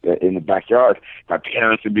up in the backyard. My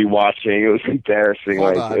parents would be watching. It was embarrassing.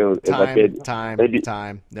 Hold like, on. It was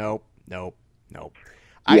Time. Nope.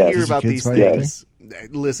 I hear about these things.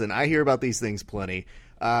 Listen, I hear about these things plenty.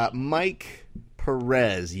 Mike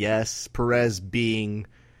Perez, yes? Perez being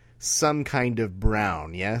some kind of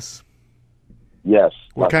brown, yes? Yes.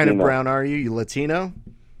 What Latino. kind of brown are you? You Latino?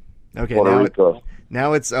 Okay, Puerto Rico.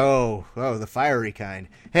 Now it's the fiery kind.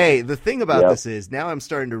 Hey, the thing about this is now I'm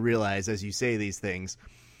starting to realize as you say these things,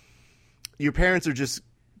 your parents are just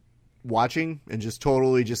watching and just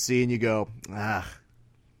totally just seeing you go, No,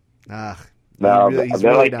 he's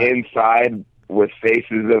they're really like not. inside with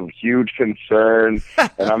faces of huge concern,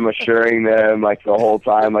 and I'm assuring them like the whole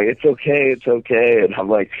time, like it's okay, and I'm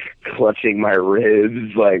like clutching my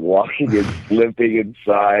ribs, like walking and limping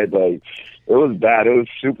inside. Like it was bad. It was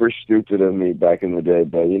super stupid of me back in the day,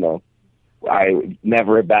 but I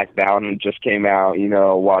never backed down and just came out.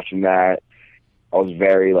 Watching that, I was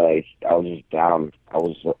very I was just down. I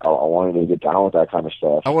wanted to get down with that kind of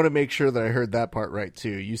stuff. I want to make sure that I heard that part right too.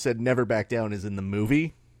 You said Never Back Down is in the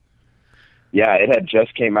movie? Yeah, it had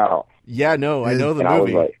just came out. Yeah, no, I know the and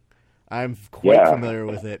movie. I was like, I'm quite familiar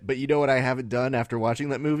with it. But you know what I haven't done after watching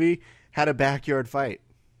that movie? Had a backyard fight.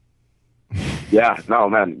 Yeah, no,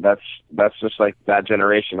 man, that's just like that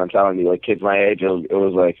generation. I'm telling you, like kids my age, it went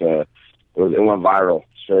viral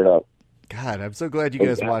straight up. God, I'm so glad you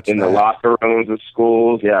guys watched in that. the locker rooms of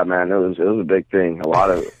schools. Yeah, man, it was a big thing. A lot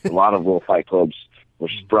of little fight clubs were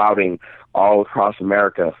sprouting all across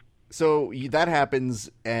America. So that happens,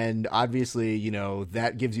 and obviously,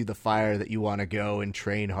 that gives you the fire that you want to go and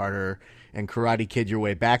train harder and Karate Kid your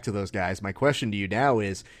way back to those guys. My question to you now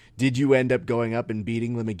is, did you end up going up and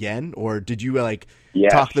beating them again? Or did you,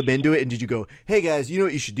 talk them into it, and did you go, hey, guys, you know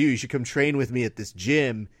what you should do? You should come train with me at this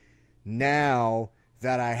gym now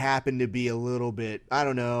that I happen to be a little bit, I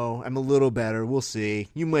don't know, I'm a little better. We'll see.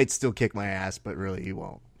 You might still kick my ass, but really you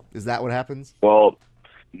won't. Is that what happens? Well,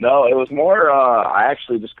 no, it was more, I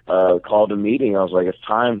actually just called a meeting. I was like, it's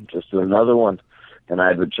time, just do another one. And I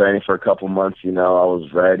had been training for a couple months, I was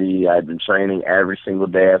ready. I had been training every single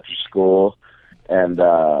day after school. And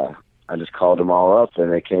I just called them all up,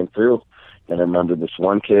 and they came through. And I remember this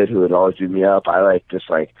one kid who would always beat me up. I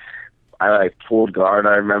pulled guard,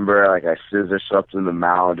 I remember. I scissor swept him in the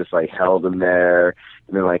mouth, just, held him there.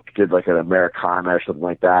 And then, did, an Americana or something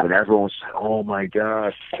like that. And everyone was like, oh, my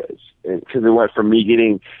gosh. Because it went from me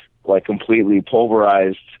getting, completely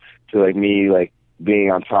pulverized to, me,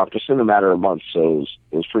 being on top just in a matter of months. So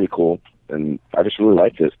it was pretty cool. And I just really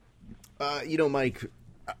liked it. Mike,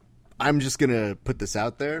 I'm just going to put this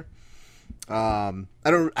out there. I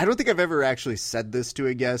don't think I've ever actually said this to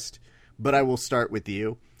a guest, but I will start with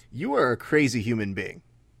you. You are a crazy human being.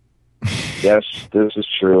 Yes, this is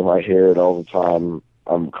true. I hear it all the time.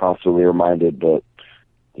 I'm constantly reminded, but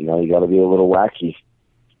you got to be a little wacky.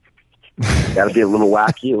 Got to be a little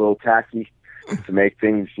wacky, a little tacky to make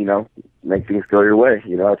things go your way.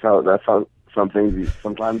 That's how some things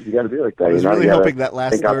sometimes you got to be like that. I was really hoping that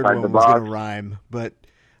last third one was box. going to rhyme, but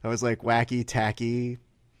I was like wacky, tacky.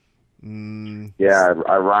 Yeah,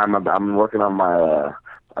 I rhyme. I'm working on my.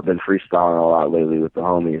 I've been freestyling a lot lately with the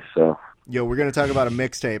homies. So. Yo, we're going to talk about a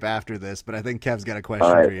mixtape after this, but I think Kev's got a question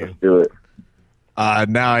all right, for you. Let's do it.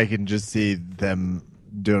 Now I can just see them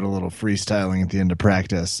doing a little freestyling at the end of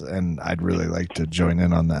practice, and I'd really like to join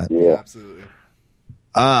in on that. Yeah, absolutely.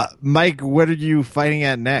 Mike, what are you fighting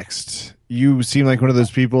at next? You seem like one of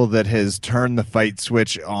those people that has turned the fight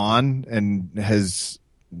switch on and has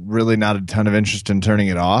really not a ton of interest in turning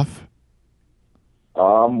it off.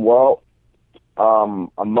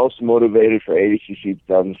 I'm most motivated for ADCC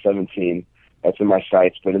 2017. That's in my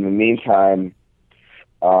sights. But in the meantime,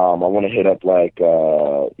 I want to hit up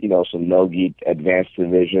some no-gi advanced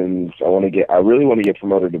divisions. I really want to get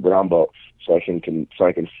promoted to brown belt so I can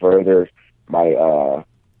further my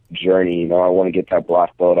journey. I want to get that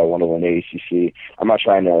black belt. I want to win ADCC. I'm not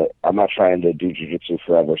trying to do jiu-jitsu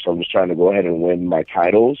forever. So I'm just trying to go ahead and win my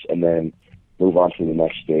titles and then move on to the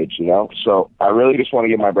next stage, So I really just want to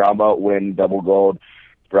get my brown belt, win double gold,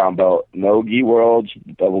 brown belt, no gi worlds,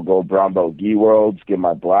 double gold, brown belt, gi worlds, get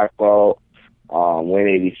my black belt,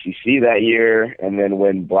 win ADCC that year, and then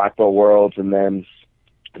win black belt worlds, and then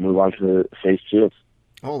move on to phase 2.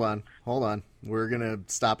 Hold on. We're going to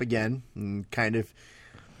stop again and kind of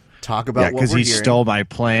talk about what we're because he hearing. stole my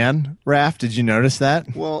plan, Raph. Did you notice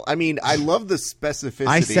that? Well, I mean, I love the specificity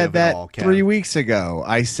I said of that it all, Kev. 3 weeks ago.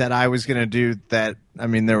 I said I was going to do that. I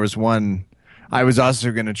mean, there was one. I was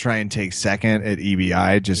also going to try and take second at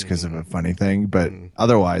EBI just because of a funny thing, but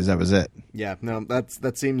otherwise, that was it. Yeah, no,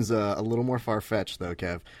 that seems a little more far-fetched, though,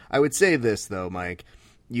 Kev. I would say this, though, Mike.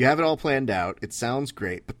 You have it all planned out. It sounds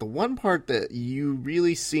great. But the one part that you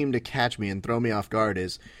really seem to catch me and throw me off guard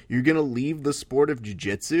is you're going to leave the sport of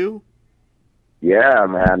jiu-jitsu? Yeah,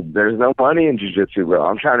 man. There's no money in jiu-jitsu, bro.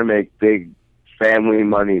 I'm trying to make big family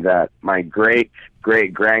money that my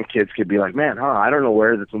great-great-grandkids could be like, man, I don't know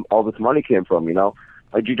where all this money came from,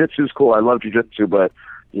 Like, jiu-jitsu's cool. I love jiu-jitsu, but,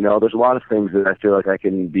 there's a lot of things that I feel like I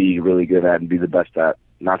can be really good at and be the best at,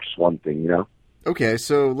 not just one thing, Okay,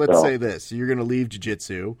 so let's say this. You're going to leave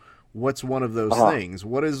jiu-jitsu. What's one of those things?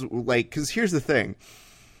 What is, because here's the thing.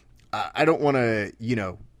 I don't want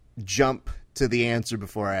to, jump to the answer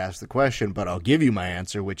before I ask the question, but I'll give you my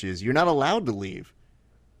answer, which is you're not allowed to leave.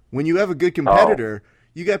 When you have a good competitor,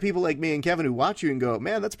 you got people like me and Kevin who watch you and go,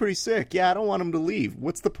 man, that's pretty sick. Yeah, I don't want him to leave.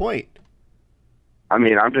 What's the point? I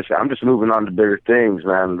mean, I'm just moving on to bigger things,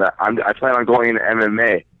 man. I plan on going into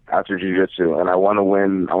MMA after jiu-jitsu, and I want to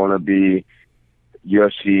win. I want to be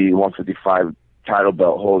UFC 155 title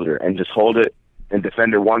belt holder and just hold it and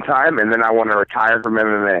defend it one time, and then I want to retire from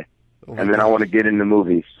MMA, and then I want to get into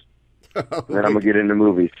movies. Then I'm going to get into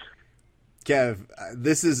movies. Kev,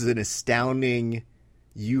 this is an astounding,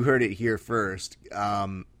 you heard it here first.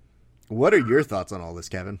 What are your thoughts on all this,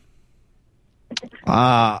 Kevin?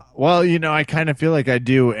 Well, I kind of feel like I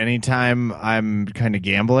do anytime I'm kind of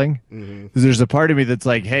gambling. Because there's a part of me that's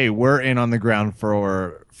like, hey, we're in on the ground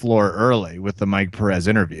floor early with the Mike Perez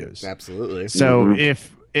interviews. Absolutely. So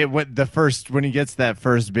if it went when he gets that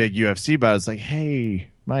first big UFC bout, it's like, hey,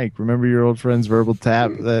 Mike, remember your old friend's verbal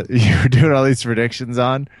tap that you were doing all these predictions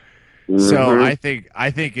on? So I think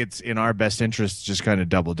it's in our best interest to just kind of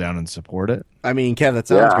double down and support it. I mean, Kev, that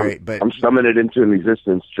sounds great, but I'm summoning it into an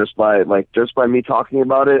existence just by me talking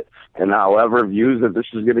about it, and however views that this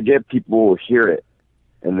is going to get, people will hear it,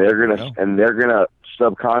 and they're gonna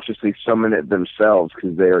subconsciously summon it themselves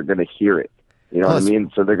because they are gonna hear it. You know what I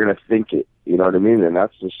mean? So they're gonna think it. You know what I mean? And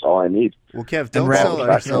that's just all I need. Well, Kev, don't sell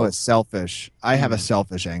ourselves. It's selfish. I have a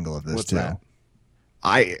selfish angle of this. What's too. That?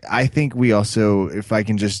 I think we also, if I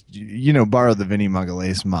can just, borrow the Vinny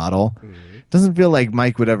Magalhaes model, doesn't feel like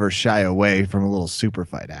Mike would ever shy away from a little super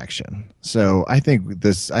fight action. So I think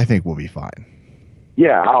we'll be fine.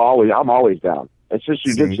 Yeah, I'm always down. It's just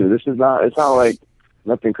jiu-jitsu. It's not like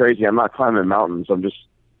nothing crazy. I'm not climbing mountains. I'm just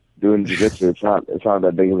doing jiu-jitsu. It's not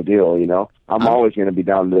that big of a deal, I'm always going to be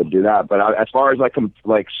down to do that. But as far as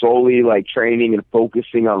solely training and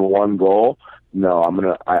focusing on one goal, no,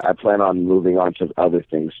 I plan on moving on to other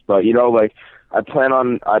things. But I plan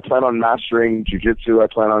on mastering jiu-jitsu. I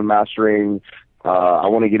plan on mastering. I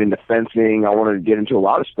want to get into fencing. I want to get into a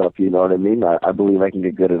lot of stuff. You know what I mean? I believe I can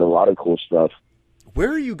get good at a lot of cool stuff. Where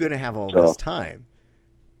are you going to have all this time?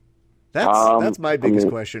 That's my biggest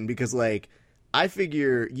question, because like I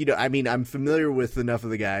figure, I'm familiar with enough of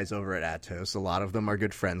the guys over at Atos. A lot of them are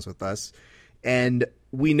good friends with us, and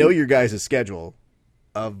we know your guys' schedule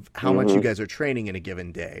of how much you guys are training in a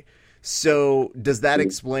given day. So does that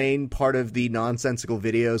explain part of the nonsensical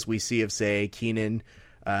videos we see of, say, Keenan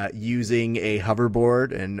using a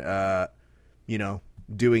hoverboard and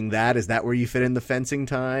doing that? Is that where you fit in the fencing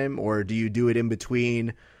time, or do you do it in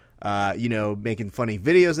between? Making funny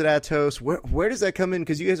videos at Atos. Where does that come in?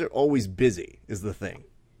 Because you guys are always busy, is the thing.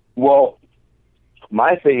 Well,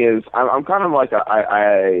 my thing is, I'm kind of like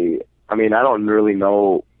I don't really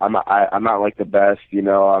know. I'm not like the best,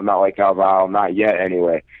 I'm not like Alval, not yet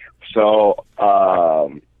anyway. So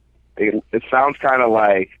it sounds kind of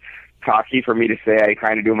like cocky for me to say I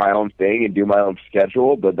kind of do my own thing and do my own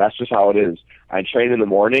schedule, but that's just how it is. I train in the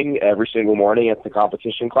morning, every single morning at the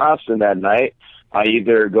competition class, and at night I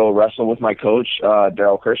either go wrestle with my coach,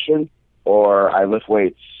 Daryl Christian, or I lift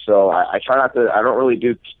weights. So I try not to, I don't really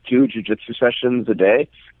do 2 jiu-jitsu sessions a day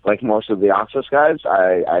like most of the Atos guys.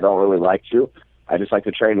 I don't really like to. I just like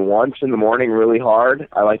to train once in the morning really hard.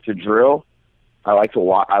 I like to drill. I like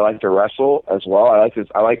to wrestle as well. I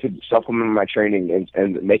like to supplement my training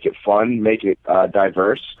and make it fun, make it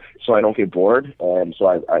diverse, so I don't get bored, and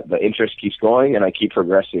so the interest keeps going, and I keep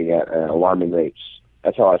progressing at alarming rates.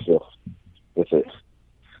 That's how I feel with it.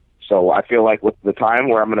 So I feel like with the time,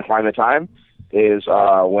 where I'm going to find the time is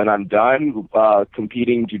when I'm done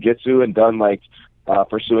competing jiu-jitsu and done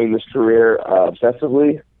pursuing this career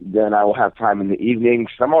obsessively, then I will have time in the evenings.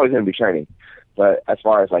 I'm always going to be training, but as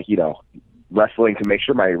far as wrestling, to make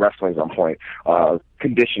sure my wrestling's on point,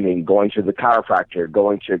 conditioning, going to the chiropractor,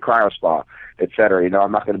 going to cryo spa, etc.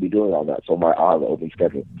 I'm not going to be doing all that, so I'll have an open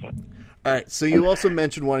schedule. All right, so you also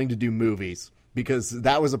mentioned wanting to do movies, because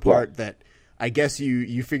that was a part that I guess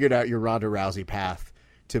you figured out your Ronda Rousey path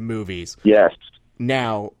to movies. Yes.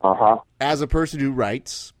 Now, as a person who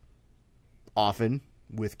writes often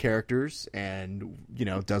with characters and,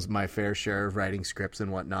 does my fair share of writing scripts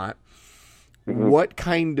and whatnot, what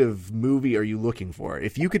kind of movie are you looking for?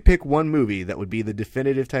 If you could pick one movie that would be the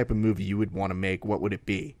definitive type of movie you would want to make, what would it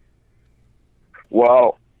be?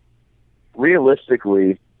 Well,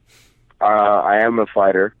 realistically, I am a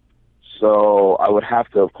fighter, so I would have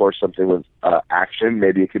to, of course, something with action.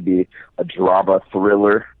 Maybe it could be a drama,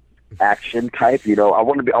 thriller, action type. I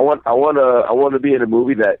want to be in a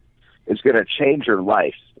movie that is going to change your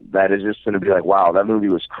life. That is just going to be like, wow, that movie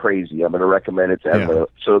was crazy. I'm going to recommend it to everyone.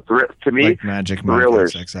 So to me, like Magic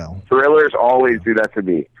thrillers, thrillers always do that to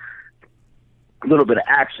me. A little bit of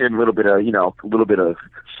action, a little bit of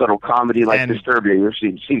subtle comedy, like Disturbia. You ever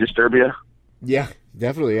seen Disturbia? Yeah,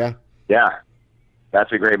 definitely. Yeah. Yeah,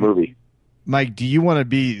 that's a great movie. Mike, do you want to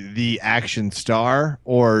be the action star,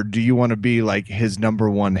 or do you want to be like his number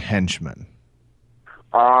one henchman?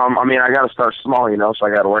 I got to start small, so I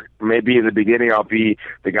got to work. Maybe in the beginning, I'll be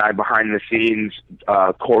the guy behind the scenes,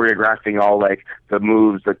 choreographing all the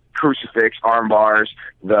moves, the crucifix, arm bars,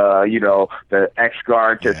 the X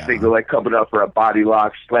guard to signal coming up for a body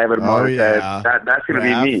lock, slamming him on his head. That's going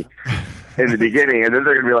to be me in the beginning. And then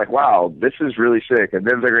they're going to be like, wow, this is really sick. And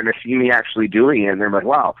then they're going to see me actually doing it. And they're like,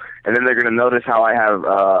 wow. And then they're going to notice how I have,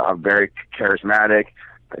 I'm very charismatic.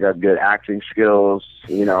 I got good acting skills.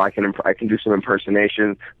 I can do some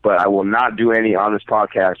impersonation, but I will not do any on this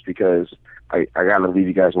podcast because I got to leave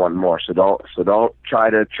you guys wanting more. So don't try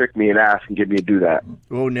to trick me and ask and get me to do that.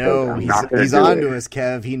 Oh no, he's on to us,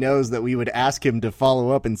 Kev. He knows that we would ask him to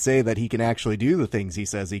follow up and say that he can actually do the things he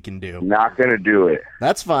says he can do. Not going to do it.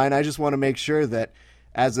 That's fine. I just want to make sure that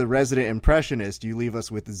as a resident impressionist, you leave us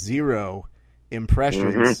with 0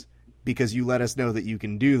 impressions because you let us know that you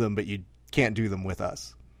can do them, but you can't do them with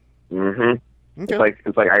us. Mm-hmm. Okay.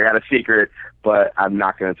 It's like I got a secret, but I'm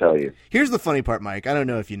not going to tell you. Here's the funny part, Mike. I don't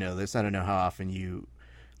know if you know this. I don't know how often you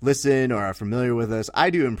listen or are familiar with us.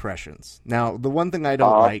 I do impressions. Now, the one thing I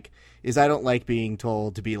don't like is I don't like being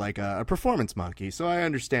told to be like a performance monkey, so I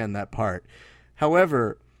understand that part.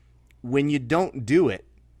 However, when you don't do it,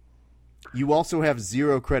 you also have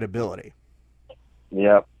 0 credibility.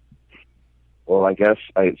 Yep. Well, I guess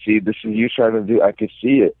I see this is you trying to do. I can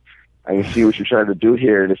see it. I can see what you're trying to do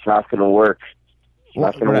here, and it's not going to work. It's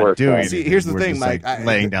not going to work. See, here's the thing, Mike.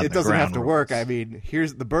 Laying down it doesn't have to work. I mean,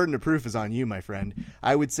 here's the burden of proof is on you, my friend.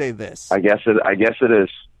 I would say this. I guess it is.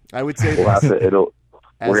 I would say we're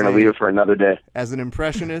going to leave it for another day. As an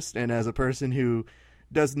impressionist and as a person who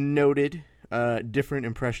does noted different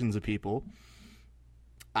impressions of people,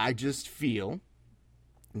 I just feel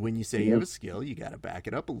when you say you have a skill, you got to back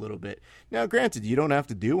it up a little bit. Now, granted, you don't have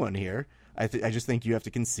to do one here. I just think you have to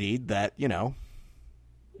concede that,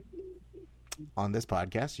 on this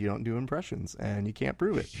podcast, you don't do impressions, and you can't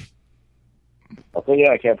prove it. Okay,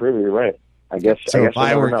 yeah, I can't prove it. You're right. I guess. So I if guess we'll I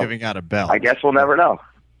never were know. giving out a belt, I guess we'll never know.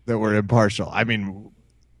 that we're impartial. I mean,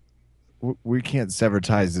 we can't sever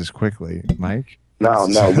ties this quickly, Mike. No,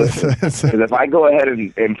 listen. Because if I go ahead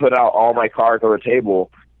and put out all my cards on the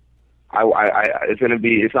table,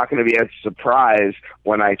 it's not gonna be a surprise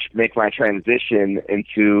when I make my transition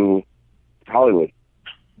into Hollywood.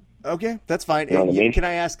 Okay, that's fine. You know what I mean? Can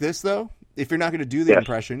I ask this, though? If you're not going to do the Yes.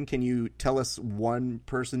 impression, can you tell us one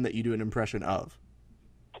person that you do an impression of?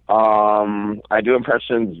 I do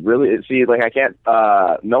impressions really. See, like I can't.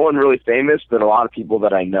 No one really famous, but a lot of people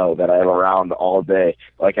that I know that I have around all day.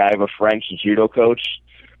 Like I have a French judo coach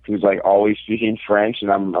who's like always speaking French,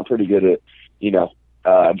 and I'm pretty good at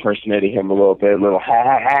impersonating him a little bit, little ha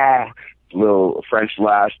ha ha, little French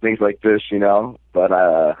laughs, things like this,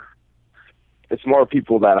 But it's more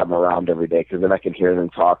people that I'm around every day because then I can hear them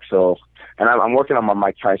talk. So, and I'm working on my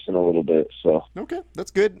Mike Tyson a little bit. So Okay, that's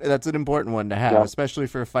good. That's an important one to have, Yeah. especially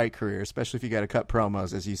for a fight career, especially if you got to cut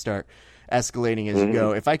promos as you start escalating as you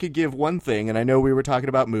go. If I could give one thing, and I know we were talking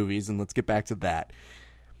about movies, and let's get back to that.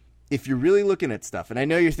 If you're really looking at stuff, and I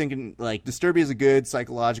know you're thinking like Disturbia is a good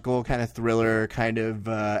psychological kind of thriller kind of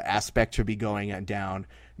aspect to be going down,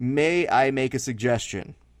 may I make a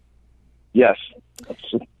suggestion? yes,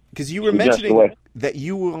 Because you were Suggest mentioning away. that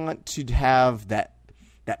you want to have that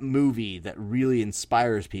movie that really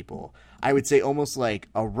inspires people. I would say almost like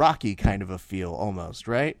a Rocky kind of a feel, almost,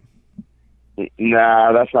 right?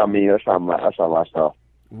 nah, that's not me. That's not my style.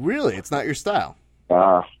 Really, it's not your style.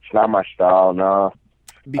 It's not my style. No,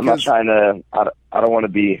 I'm not Because trying to. I don't want to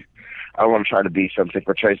be. I don't want to try to be something,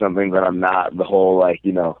 portray something that I'm not. The whole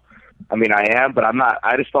I mean, I am, but I'm not.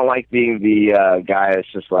 I just don't like being the guy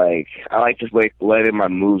that's just like. I like just like letting my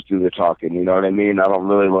moves do the talking. You know what I mean? I don't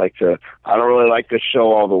really like to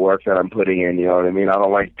show all the work that I'm putting in. You know what I mean? I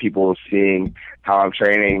don't like people seeing how I'm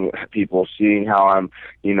training, people seeing how I'm,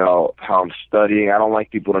 how I'm studying. I don't like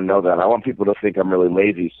people to know that. I want people to think I'm really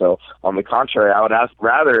lazy. So on the contrary, I would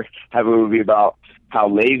rather have a movie about how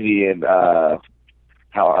lazy and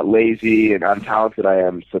untalented I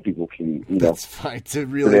am, so people can, that's fine to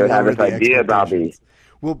really they would have lower this the idea about me. expectations.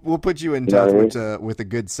 We'll put you in You know touch what I with a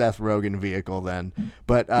good Seth Rogen vehicle then.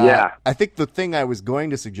 But Yeah. I think the thing I was going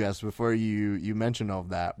to suggest before you mentioned all of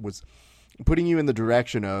that was putting you in the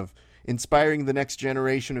direction of inspiring the next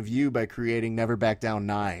generation of you by creating Never Back Down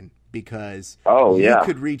 9, because you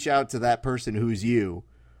could reach out to that person who's you,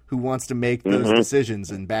 who wants to make those decisions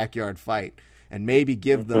in backyard fight, and maybe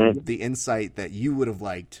give them the insight that you would have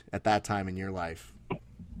liked at that time in your life.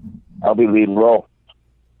 I'll be lead role.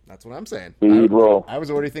 That's what I'm saying. Lead role. I was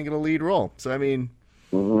already thinking a lead role. So, I mean,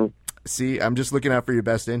 see, I'm just looking out for your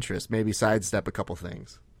best interest. Maybe sidestep a couple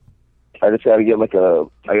things. I just got to get like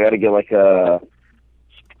a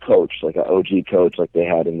coach, like an OG coach, like they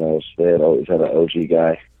had in those. They had always had an OG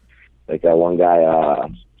guy, like that one guy.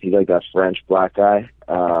 He's like that French black guy.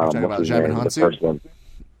 talking about what's his Jabin name? The Hansu? first one.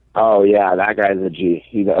 Oh yeah, that guy's a G.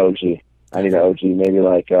 He's an OG. I need an OG. Maybe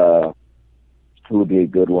like who would be a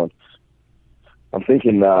good one? I'm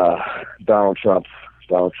thinking Donald Trump.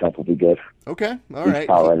 Donald Trump will be good. Okay, all He's right.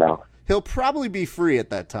 hot right now. He'll probably be free at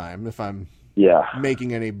that time if I'm Yeah.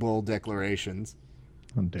 making any bold declarations.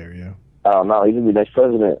 How dare you? I don't know. He's gonna be the next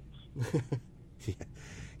president.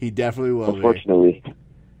 He definitely will be. Unfortunately.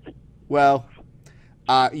 Well,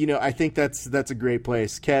 I think that's a great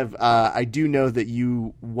place. Kev, I do know that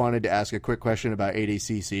you wanted to ask a quick question about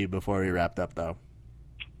ADCC before we wrapped up, though.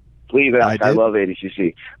 Please ask. I love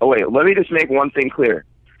ADCC. Oh wait, let me just make one thing clear.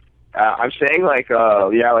 I'm saying like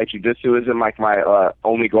jiu-jitsu isn't like my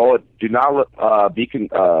only goal. Do not be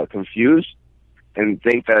confused and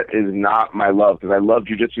think that is not my love, because I love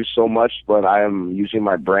jiu-jitsu so much, but I am using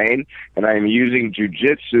my brain and I am using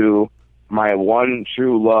jiu-jitsu, my one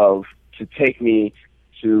true love, to take me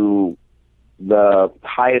to the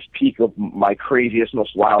highest peak of my craziest,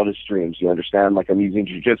 most wildest dreams. You understand? Like I'm using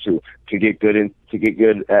jiu-jitsu to get good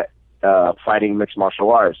at fighting mixed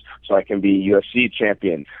martial arts, so I can be UFC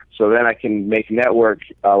champion. So then I can make a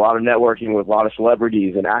lot of networking with a lot of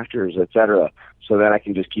celebrities and actors, etc. So then I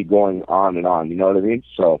can just keep going on and on. You know what I mean?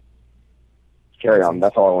 So carry on.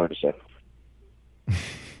 That's all I wanted to say.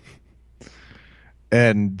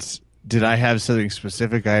 And did I have something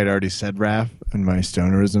specific? I had already said Raph, and my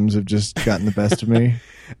stonerisms have just gotten the best of me.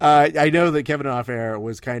 I know that Kevin off air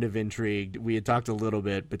was kind of intrigued. We had talked a little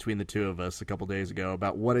bit between the two of us a couple days ago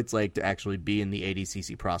about what it's like to actually be in the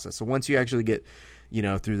ADCC process. So once you actually get,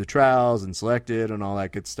 through the trials and selected and all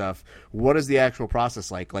that good stuff, what is the actual process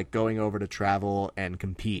like going over to travel and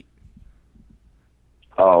compete?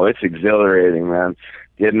 Oh, it's exhilarating, man.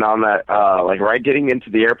 Getting on that, getting into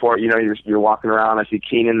the airport, you're walking around. I see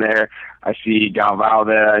Keenan there. I see Galval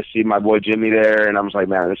there. I see my boy Jimmy there. And I'm just like,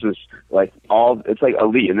 man, this is it's like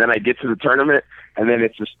elite. And then I get to the tournament, and then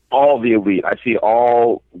it's just all the elite. I see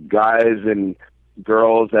all guys and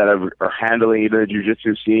girls that are handling the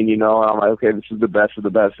jiu-jitsu scene, and I'm like, okay, this is the best of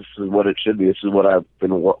the best. This is what it should be. This is what I've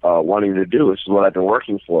been wanting to do. This is what I've been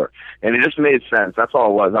working for. And it just made sense. That's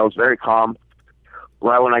all it was. I was very calm.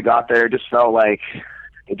 Right when I got there, it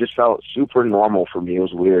just felt super normal for me. It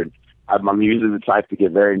was weird. I'm usually the type to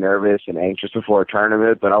get very nervous and anxious before a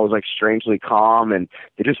tournament, but I was like strangely calm, and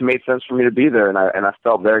it just made sense for me to be there. And I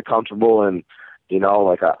felt very comfortable. And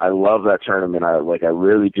I love that tournament. I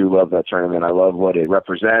really do love that tournament. I love what it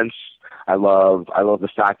represents. I love the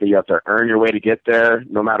fact that you have to earn your way to get there,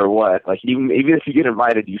 no matter what. Like even if you get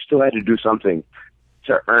invited, you still had to do something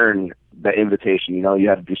to earn the invitation. You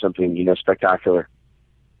had to do something spectacular.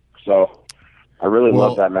 So I really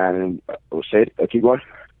love that, man. And keep going.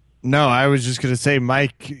 No, I was just going to say,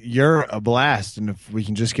 Mike, you're a blast. And if we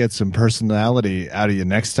can just get some personality out of you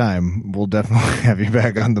next time, we'll definitely have you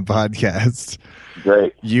back on the podcast.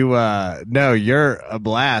 Great. You're a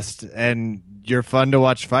blast, and you're fun to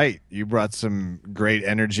watch fight. You brought some great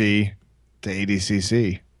energy to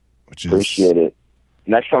ADCC, which is... Appreciate it.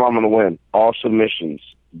 Next time I'm going to win. All submissions.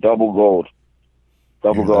 Double gold.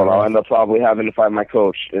 I'll end up probably having to fight my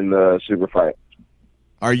coach in the super fight.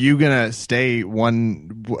 Are you gonna stay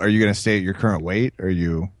Are you gonna stay at your current weight? Or are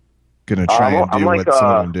you gonna try and do what some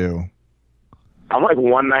of them do? I'm like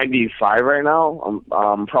 195 right now.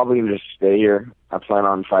 I'm probably gonna just stay here. I plan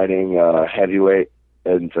on fighting heavyweight,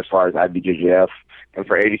 and as far as IBJJF, and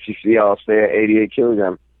for ADCC, I'll stay at 88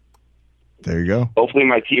 kilogram. There you go. Hopefully,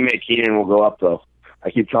 my teammate Keenan will go up though.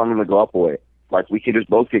 I keep telling him to go up a weight. Like we could just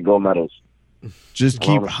both get gold medals. Just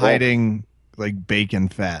keep hiding like bacon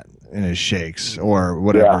fat in his shakes or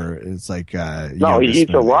whatever. Yeah. It's like no, he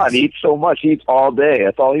eats a lot. He eats so much. He eats all day.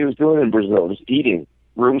 That's all he was doing in Brazil, just eating.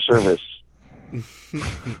 Room service.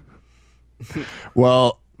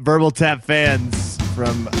 Well, Verbal Tap fans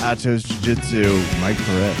from Atos Jiu-Jitsu, Mike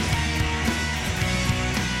Perez.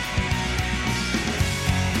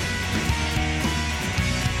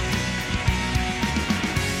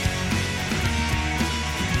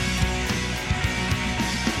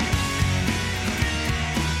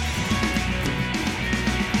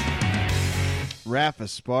 Rafa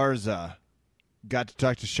Esparza got to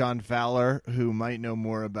talk to Sean Fowler, who might know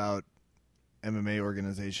more about MMA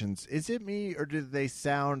organizations. Is it me, or do they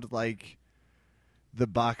sound like the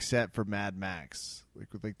box set for Mad Max,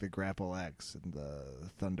 like the Grapple X and the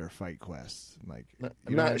Thunder Fight Quest? Like,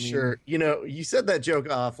 I'm not sure. You said that joke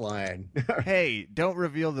offline. Hey, don't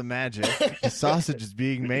reveal the magic. The sausage is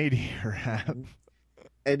being made here, Rap.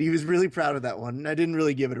 And he was really proud of that one, and I didn't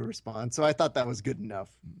really give it a response, so I thought that was good enough.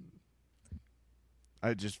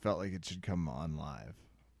 I just felt like it should come on live.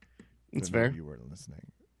 It's fair. You weren't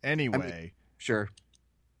listening. Anyway. Sure.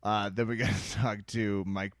 Then we got to talk to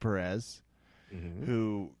Mike Perez,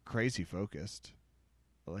 who crazy focused.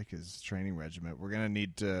 I like his training regimen. We're going to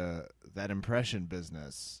need that impression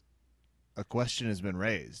business. A question has been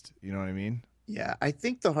raised. You know what I mean? Yeah. I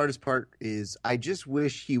think the hardest part is I just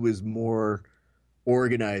wish he was more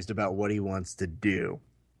organized about what he wants to do.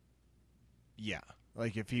 Yeah.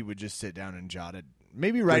 Like if he would just sit down and jot it.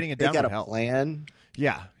 Maybe writing it down would help. Plan.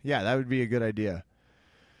 Yeah, that would be a good idea.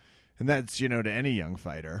 And that's to any young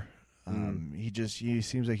fighter. He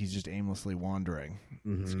seems like he's just aimlessly wandering.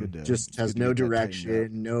 Mm-hmm. It's good to just has no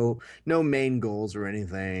direction, no main goals or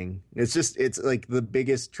anything. It's like the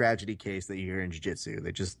biggest tragedy case that you hear in jiu-jitsu.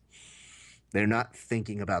 They're not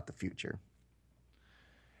thinking about the future.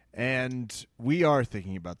 And we are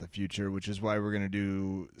thinking about the future, which is why we're going to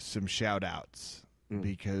do some shout outs.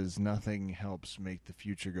 Because nothing helps make the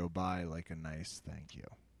future go by like a nice thank you.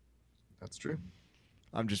 That's true.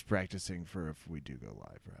 I'm just practicing for if we do go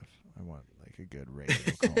live, Ref. I want like a good radio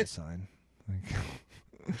call sign.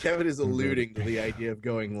 Kevin is alluding to the idea of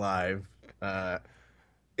going live.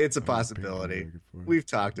 It's a possibility. We've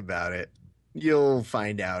talked about it. You'll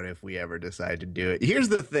find out if we ever decide to do it. Here's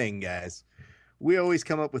the thing, guys. We always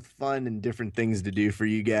come up with fun and different things to do for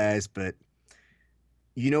you guys, but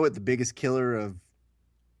you know what the biggest killer of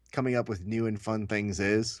coming up with new and fun things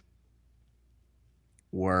is?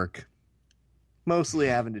 Work. Mostly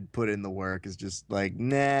having to put in the work is just like,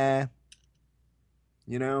 nah.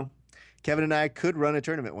 Kevin and I could run a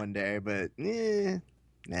tournament one day, but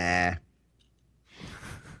nah.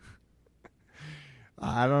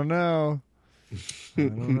 I don't know.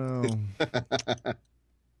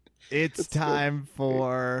 It's time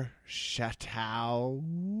for shout-outs.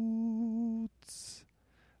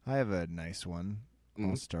 I have a nice one. Mm.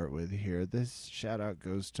 I'll start with here. This shout out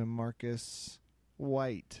goes to Marcus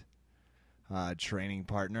White, training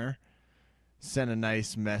partner. Sent a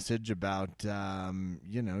nice message about,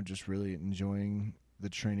 just really enjoying the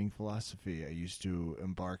training philosophy I used to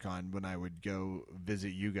embark on when I would go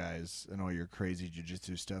visit you guys and all your crazy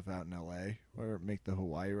jiu-jitsu stuff out in LA or make the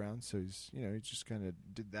Hawaii round. So he just kind of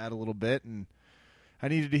did that a little bit, and I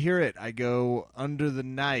needed to hear it. I go under the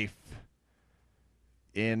knife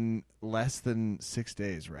in less than 6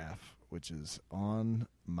 days, Raph, which is on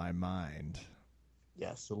my mind.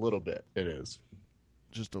 Yes, a little bit. It is.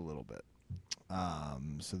 Just a little bit.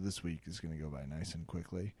 So this week is going to go by nice and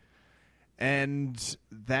quickly. And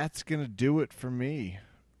that's going to do it for me,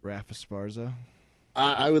 Raph Esparza.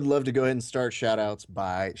 I would love to go ahead and start shout-outs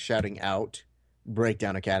by shouting out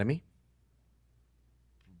Breakdown Academy.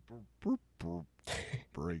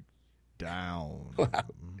 Break down. Wow.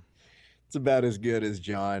 It's about as good as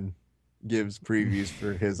John gives previews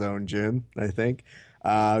for his own gym, I think.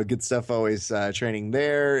 Good stuff always training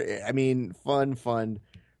there. I mean, fun,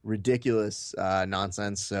 ridiculous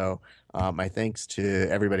nonsense. So my thanks to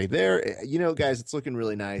everybody there. Guys, it's looking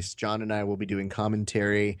really nice. John and I will be doing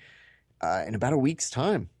commentary in about a week's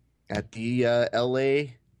time at the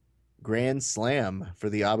LA Grand Slam for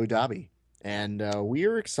the Abu Dhabi. And we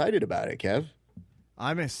are excited about it, Kev.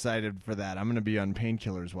 I'm excited for that. I'm going to be on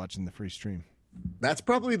painkillers watching the free stream. That's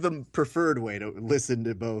probably the preferred way to listen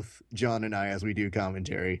to both John and I as we do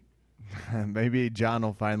commentary. Maybe John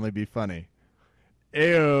will finally be funny.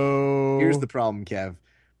 Ew. Here's the problem, Kev.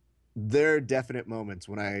 There are definite moments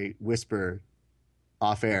when I whisper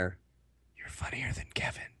off air, "You're funnier than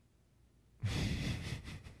Kevin."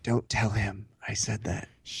 Don't tell him I said that.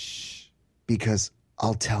 Shh. Because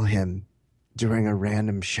I'll tell him during a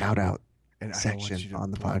random shout out And section I don't want you to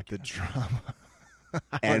on the plug podcast. the drama.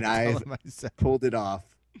 And I've I've pulled it off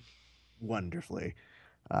wonderfully,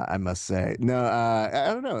 I must say. No, I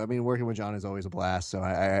don't know. I mean, working with John is always a blast, so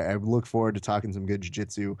I look forward to talking some good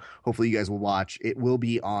jiu-jitsu. Hopefully you guys will watch. It will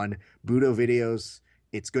be on Budo Videos.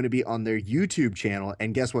 It's going to be on their YouTube channel,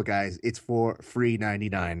 and guess what, guys? It's for free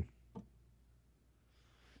 $99.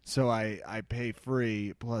 So I pay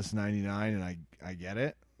free plus 99 and I get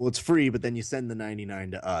it? Well, it's free, but then you send the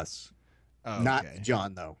 $99 to us. Oh, Not okay. to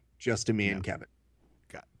John, though. Just to me and Kevin.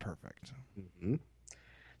 Got perfect.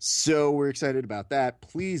 So we're excited about that.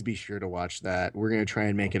 Please be sure to watch that. We're going to try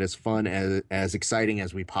and make it as fun, as exciting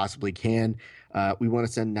as we possibly can. We want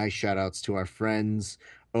to send nice shout outs to our friends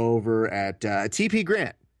over at TP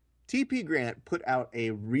Grant. TP Grant put out a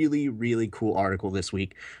really, really cool article this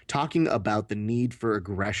week talking about the need for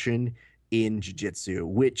aggression in jiu-jitsu,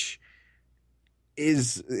 which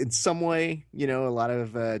is in some way, a lot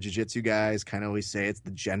of jiu-jitsu guys kind of always say it's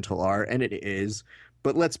the gentle art, and it is.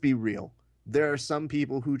 But let's be real. There are some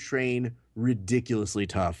people who train ridiculously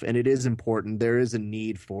tough, and it is important. There is a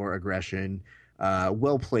need for aggression,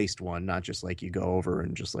 well-placed one, not just like you go over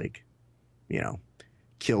and just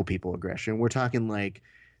kill people aggression. We're talking like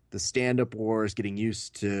the stand-up wars, getting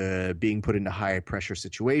used to being put into high-pressure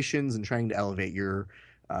situations and trying to elevate your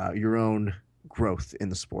own growth in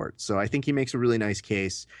the sport. So I think he makes a really nice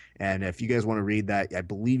case. And if you guys want to read that, I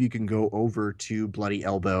believe you can go over to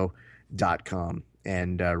bloodyelbow.com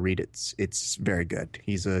and read it. It's very good.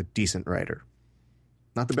 He's a decent writer.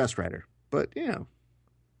 Not the best writer, but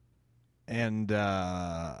And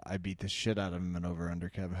I beat the shit out of him and over under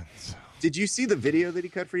Kevin. So. Did you see the video that he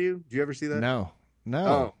cut for you? Did you ever see that? No.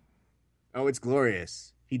 Oh, it's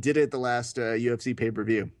glorious. He did it at the last UFC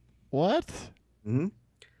pay-per-view. What? Mm-hmm.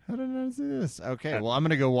 How did I see this? Okay, well, I'm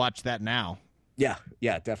going to go watch that now. Yeah,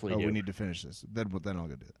 definitely. We need to finish this. Then I'll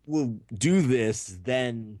go do that. We'll do this,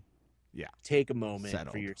 then take a moment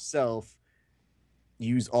Settled. for yourself,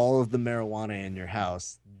 use all of the marijuana in your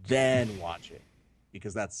house, then watch it.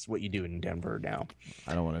 Because that's what you do in Denver now.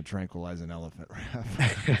 I don't want to tranquilize an elephant,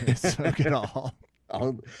 Raph. Soak it all.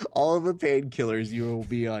 All of the painkillers you will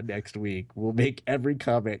be on next week will make every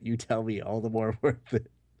comment you tell me all the more worth it.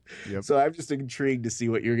 Yep. So I'm just intrigued to see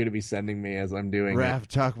what you're going to be sending me as I'm doing Raph,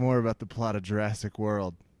 talk more about the plot of Jurassic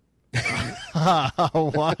World.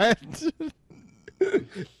 What?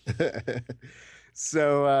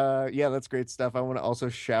 So, that's great stuff. I want to also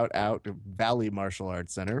shout out to Valley Martial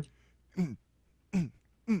Arts Center.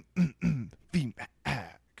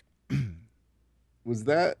 Was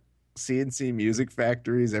that CNC Music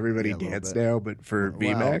Factory's Everybody Dance Now, but for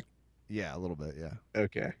VMAC? Yeah, a little bit, yeah.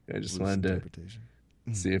 Okay. I just Loose wanted to interpretation.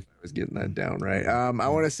 see if I was getting that down right. I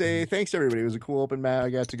want to say thanks to everybody. It was a cool open mat I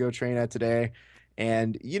got to go train at today.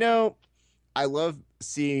 And, I love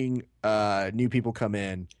seeing new people come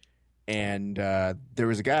in And there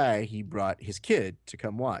was a guy, he brought his kid to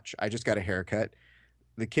come watch. I just got a haircut.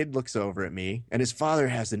 The kid looks over at me, and his father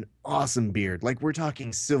has an awesome beard. Like, we're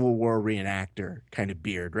talking Civil War reenactor kind of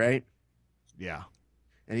beard, right? Yeah.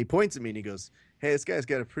 And he points at me and he goes, "Hey, this guy's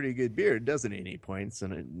got a pretty good beard, doesn't he?" And he points,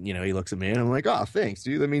 and he looks at me, and I'm like, "Oh, thanks,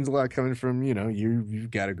 dude. That means a lot coming from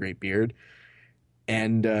you've got a great beard."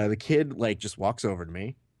 And the kid like just walks over to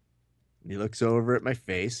me. And he looks over at my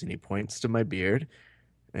face, and he points to my beard,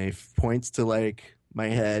 and he points to like my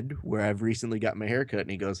head where I've recently got my hair cut,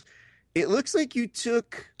 and he goes, "It looks like you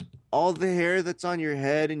took all the hair that's on your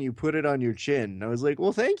head and you put it on your chin." And I was like,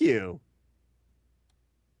 "Well, thank you.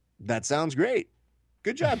 That sounds great.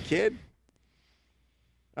 Good job, kid."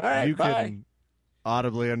 All right, You bye. can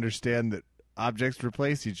audibly understand that objects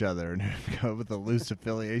replace each other and come up with a loose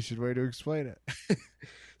affiliation way to explain it.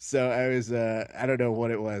 So I was, I don't know what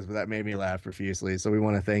it was, but that made me laugh profusely. So we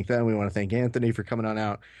want to thank them. We want to thank Anthony for coming on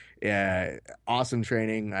out. Awesome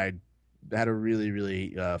training. I had a really,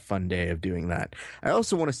 really fun day of doing that. I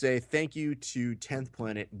also want to say thank you to 10th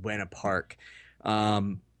Planet Buena Park.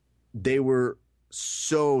 They were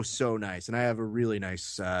so nice, and I have a really nice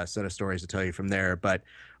set of stories to tell you from there. But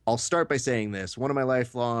I'll start by saying this. One of my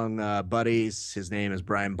lifelong buddies, his name is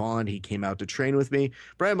Brian Bond. He came out to train with me.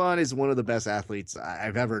 Brian Bond is one of the best athletes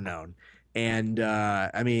I've ever known. And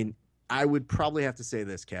I mean, I would probably have to say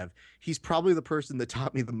this, Kev. He's probably the person that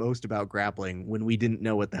taught me the most about grappling when we didn't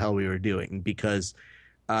know what the hell we were doing, because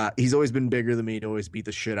he's always been bigger than me. He'd always beat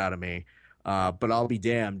the shit out of me. But I'll be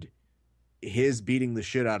damned. His beating the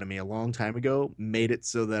shit out of me a long time ago made it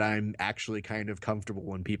so that I'm actually kind of comfortable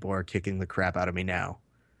when people are kicking the crap out of me now.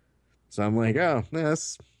 So I'm like, oh,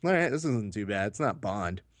 that's all right. This isn't too bad. It's not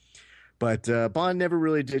Bond. But Bond never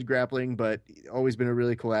really did grappling, but always been a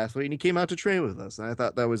really cool athlete. And he came out to train with us, and I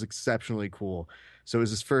thought that was exceptionally cool. So it was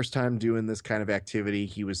his first time doing this kind of activity.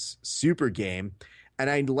 He was super game. And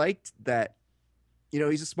I liked that,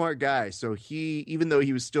 he's a smart guy. So even though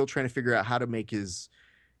he was still trying to figure out how to make his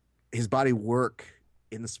body work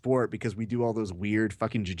in the sport, because we do all those weird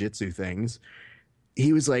fucking jiu-jitsu things,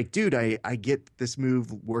 he was like, "Dude, I get this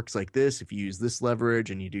move works like this if you use this leverage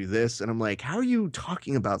and you do this." And I'm like, "How are you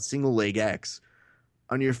talking about single leg X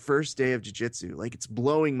on your first day of jiu-jitsu? Like, it's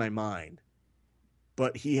blowing my mind."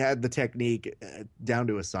 But he had the technique down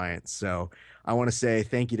to a science. So I want to say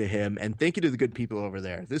thank you to him, and thank you to the good people over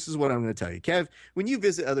there. This is what I'm going to tell you. Kev, when you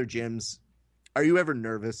visit other gyms, are you ever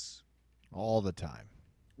nervous? All the time.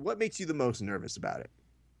 What makes you the most nervous about it?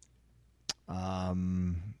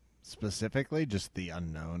 Specifically, just the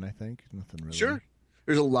unknown, I think. Nothing really. Sure.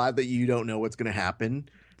 There's a lot that you don't know what's going to happen.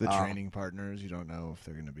 The training partners, you don't know if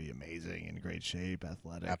they're going to be amazing, in great shape,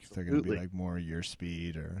 athletic. Absolutely. If they're going to be like more your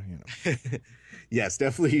speed, or Yes,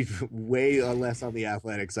 definitely way less on the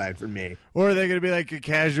athletic side for me. or are they going to be like a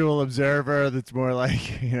casual observer that's more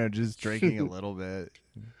like just drinking a little bit.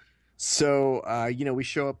 So we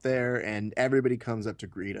show up there and everybody comes up to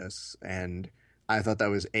greet us, and I thought that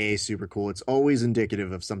was super cool. It's always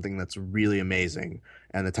indicative of something that's really amazing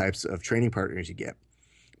and the types of training partners you get.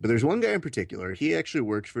 But there's one guy in particular. He actually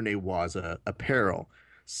works for Newaza Apparel.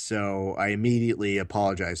 So I immediately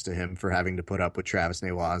apologized to him for having to put up with Travis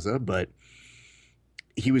Newaza, but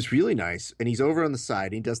he was really nice. And he's over on the side.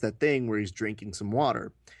 And he does that thing where he's drinking some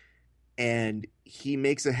water. And he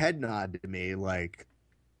makes a head nod to me, like,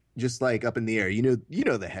 just like up in the air. You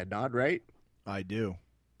know the head nod, right? I do.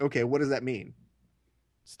 Okay, what does that mean?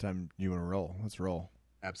 It's time you want to roll. Let's roll.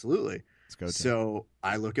 Absolutely. Let's go. So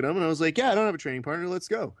I look at him and I was like, yeah, I don't have a training partner. Let's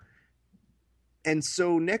go. And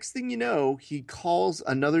so next thing you know, he calls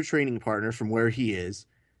another training partner from where he is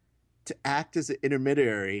to act as an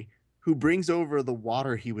intermediary who brings over the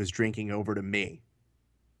water he was drinking over to me.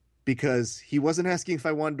 Because he wasn't asking if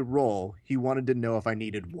I wanted to roll. He wanted to know if I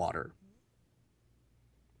needed water.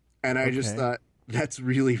 And I just thought, that's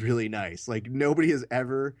really, really nice. Like, nobody has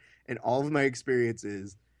ever, in all of my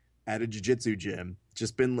experiences at a jiu-jitsu gym,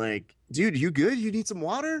 just been like, "Dude, you good? You need some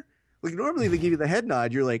water?" Like, normally they give you the head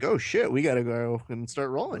nod. You're like, "Oh, shit, we got to go and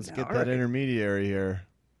start rolling Let's now." get All that right. intermediary here.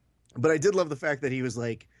 But I did love the fact that he was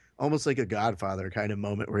like, almost like a Godfather kind of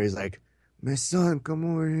moment where he's like, "My son, come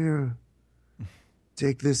over here.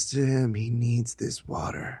 Take this to him. He needs this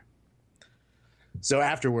water." So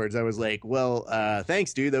afterwards, I was like, "Well,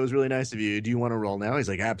 thanks, dude. That was really nice of you. Do you want to roll now?" He's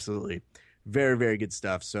like, "Absolutely." Very, very good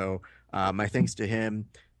stuff. So my thanks to him.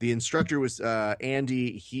 The instructor was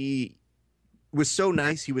Andy. He was so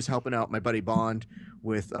nice. He was helping out my buddy Bond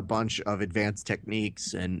with a bunch of advanced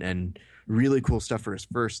techniques and really cool stuff for his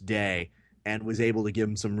first day, and was able to give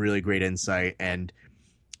him some really great insight. And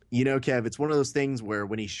Kev, it's one of those things where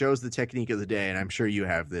when he shows the technique of the day, and I'm sure you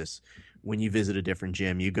have this, when you visit a different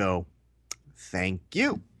gym, you go, thank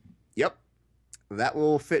you. Yep. That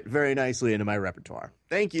will fit very nicely into my repertoire.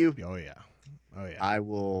 Thank you. Oh, yeah. Oh, yeah. I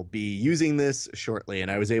will be using this shortly, and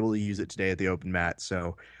I was able to use it today at the open mat.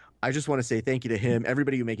 So I just want to say thank you to him,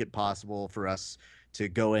 everybody who make it possible for us to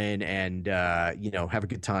go in and, have a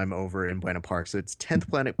good time over in Buena Park. So it's 10th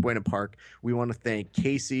Planet Buena Park. We want to thank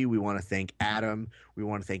Casey. We want to thank Adam. We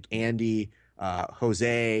want to thank Andy,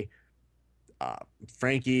 Jose,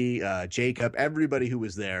 Frankie, Jacob, everybody who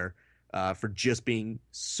was there for just being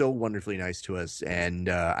so wonderfully nice to us. And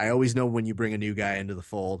I always know when you bring a new guy into the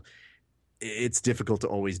fold, it's difficult to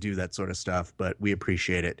always do that sort of stuff, but we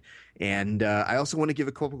appreciate it. And I also want to give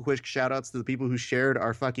a couple quick shout outs to the people who shared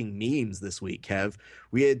our fucking memes this week, Kev.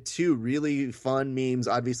 We had 2 really fun memes.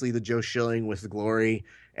 Obviously, the Joe Schilling with the Glory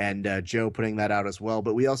and Joe putting that out as well.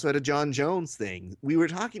 But we also had a John Jones thing we were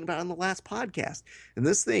talking about on the last podcast. And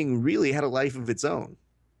this thing really had a life of its own.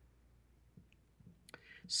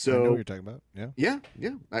 So, I know what you're talking about. Yeah.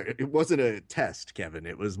 Yeah. It wasn't a test, Kevin.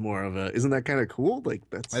 It was more of a. Isn't that kind of cool? Like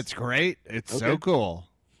that's great. It's so cool.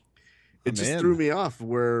 It just threw me off.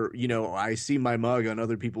 Where I see my mug on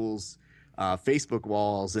other people's Facebook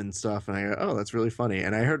walls and stuff, and I go, "Oh, that's really funny."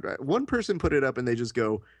 And I heard one person put it up, and they just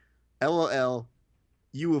go, "LOL,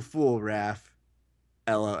 you a fool, Raph."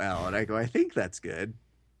 LOL, and I go, "I think that's good."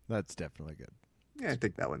 That's definitely good. Yeah, I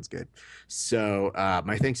think that one's good. So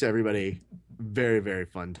my thanks to everybody. Very, very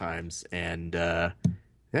fun times. And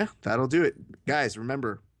that'll do it. Guys,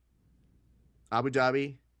 remember, Abu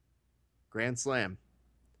Dhabi Grand Slam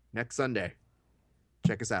next Sunday.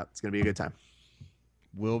 Check us out. It's going to be a good time.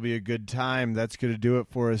 Will be a good time. That's going to do it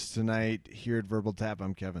for us tonight here at Verbal Tap.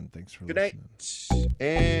 I'm Kevin. Thanks for listening. Good night.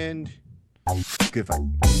 And good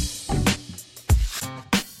fight.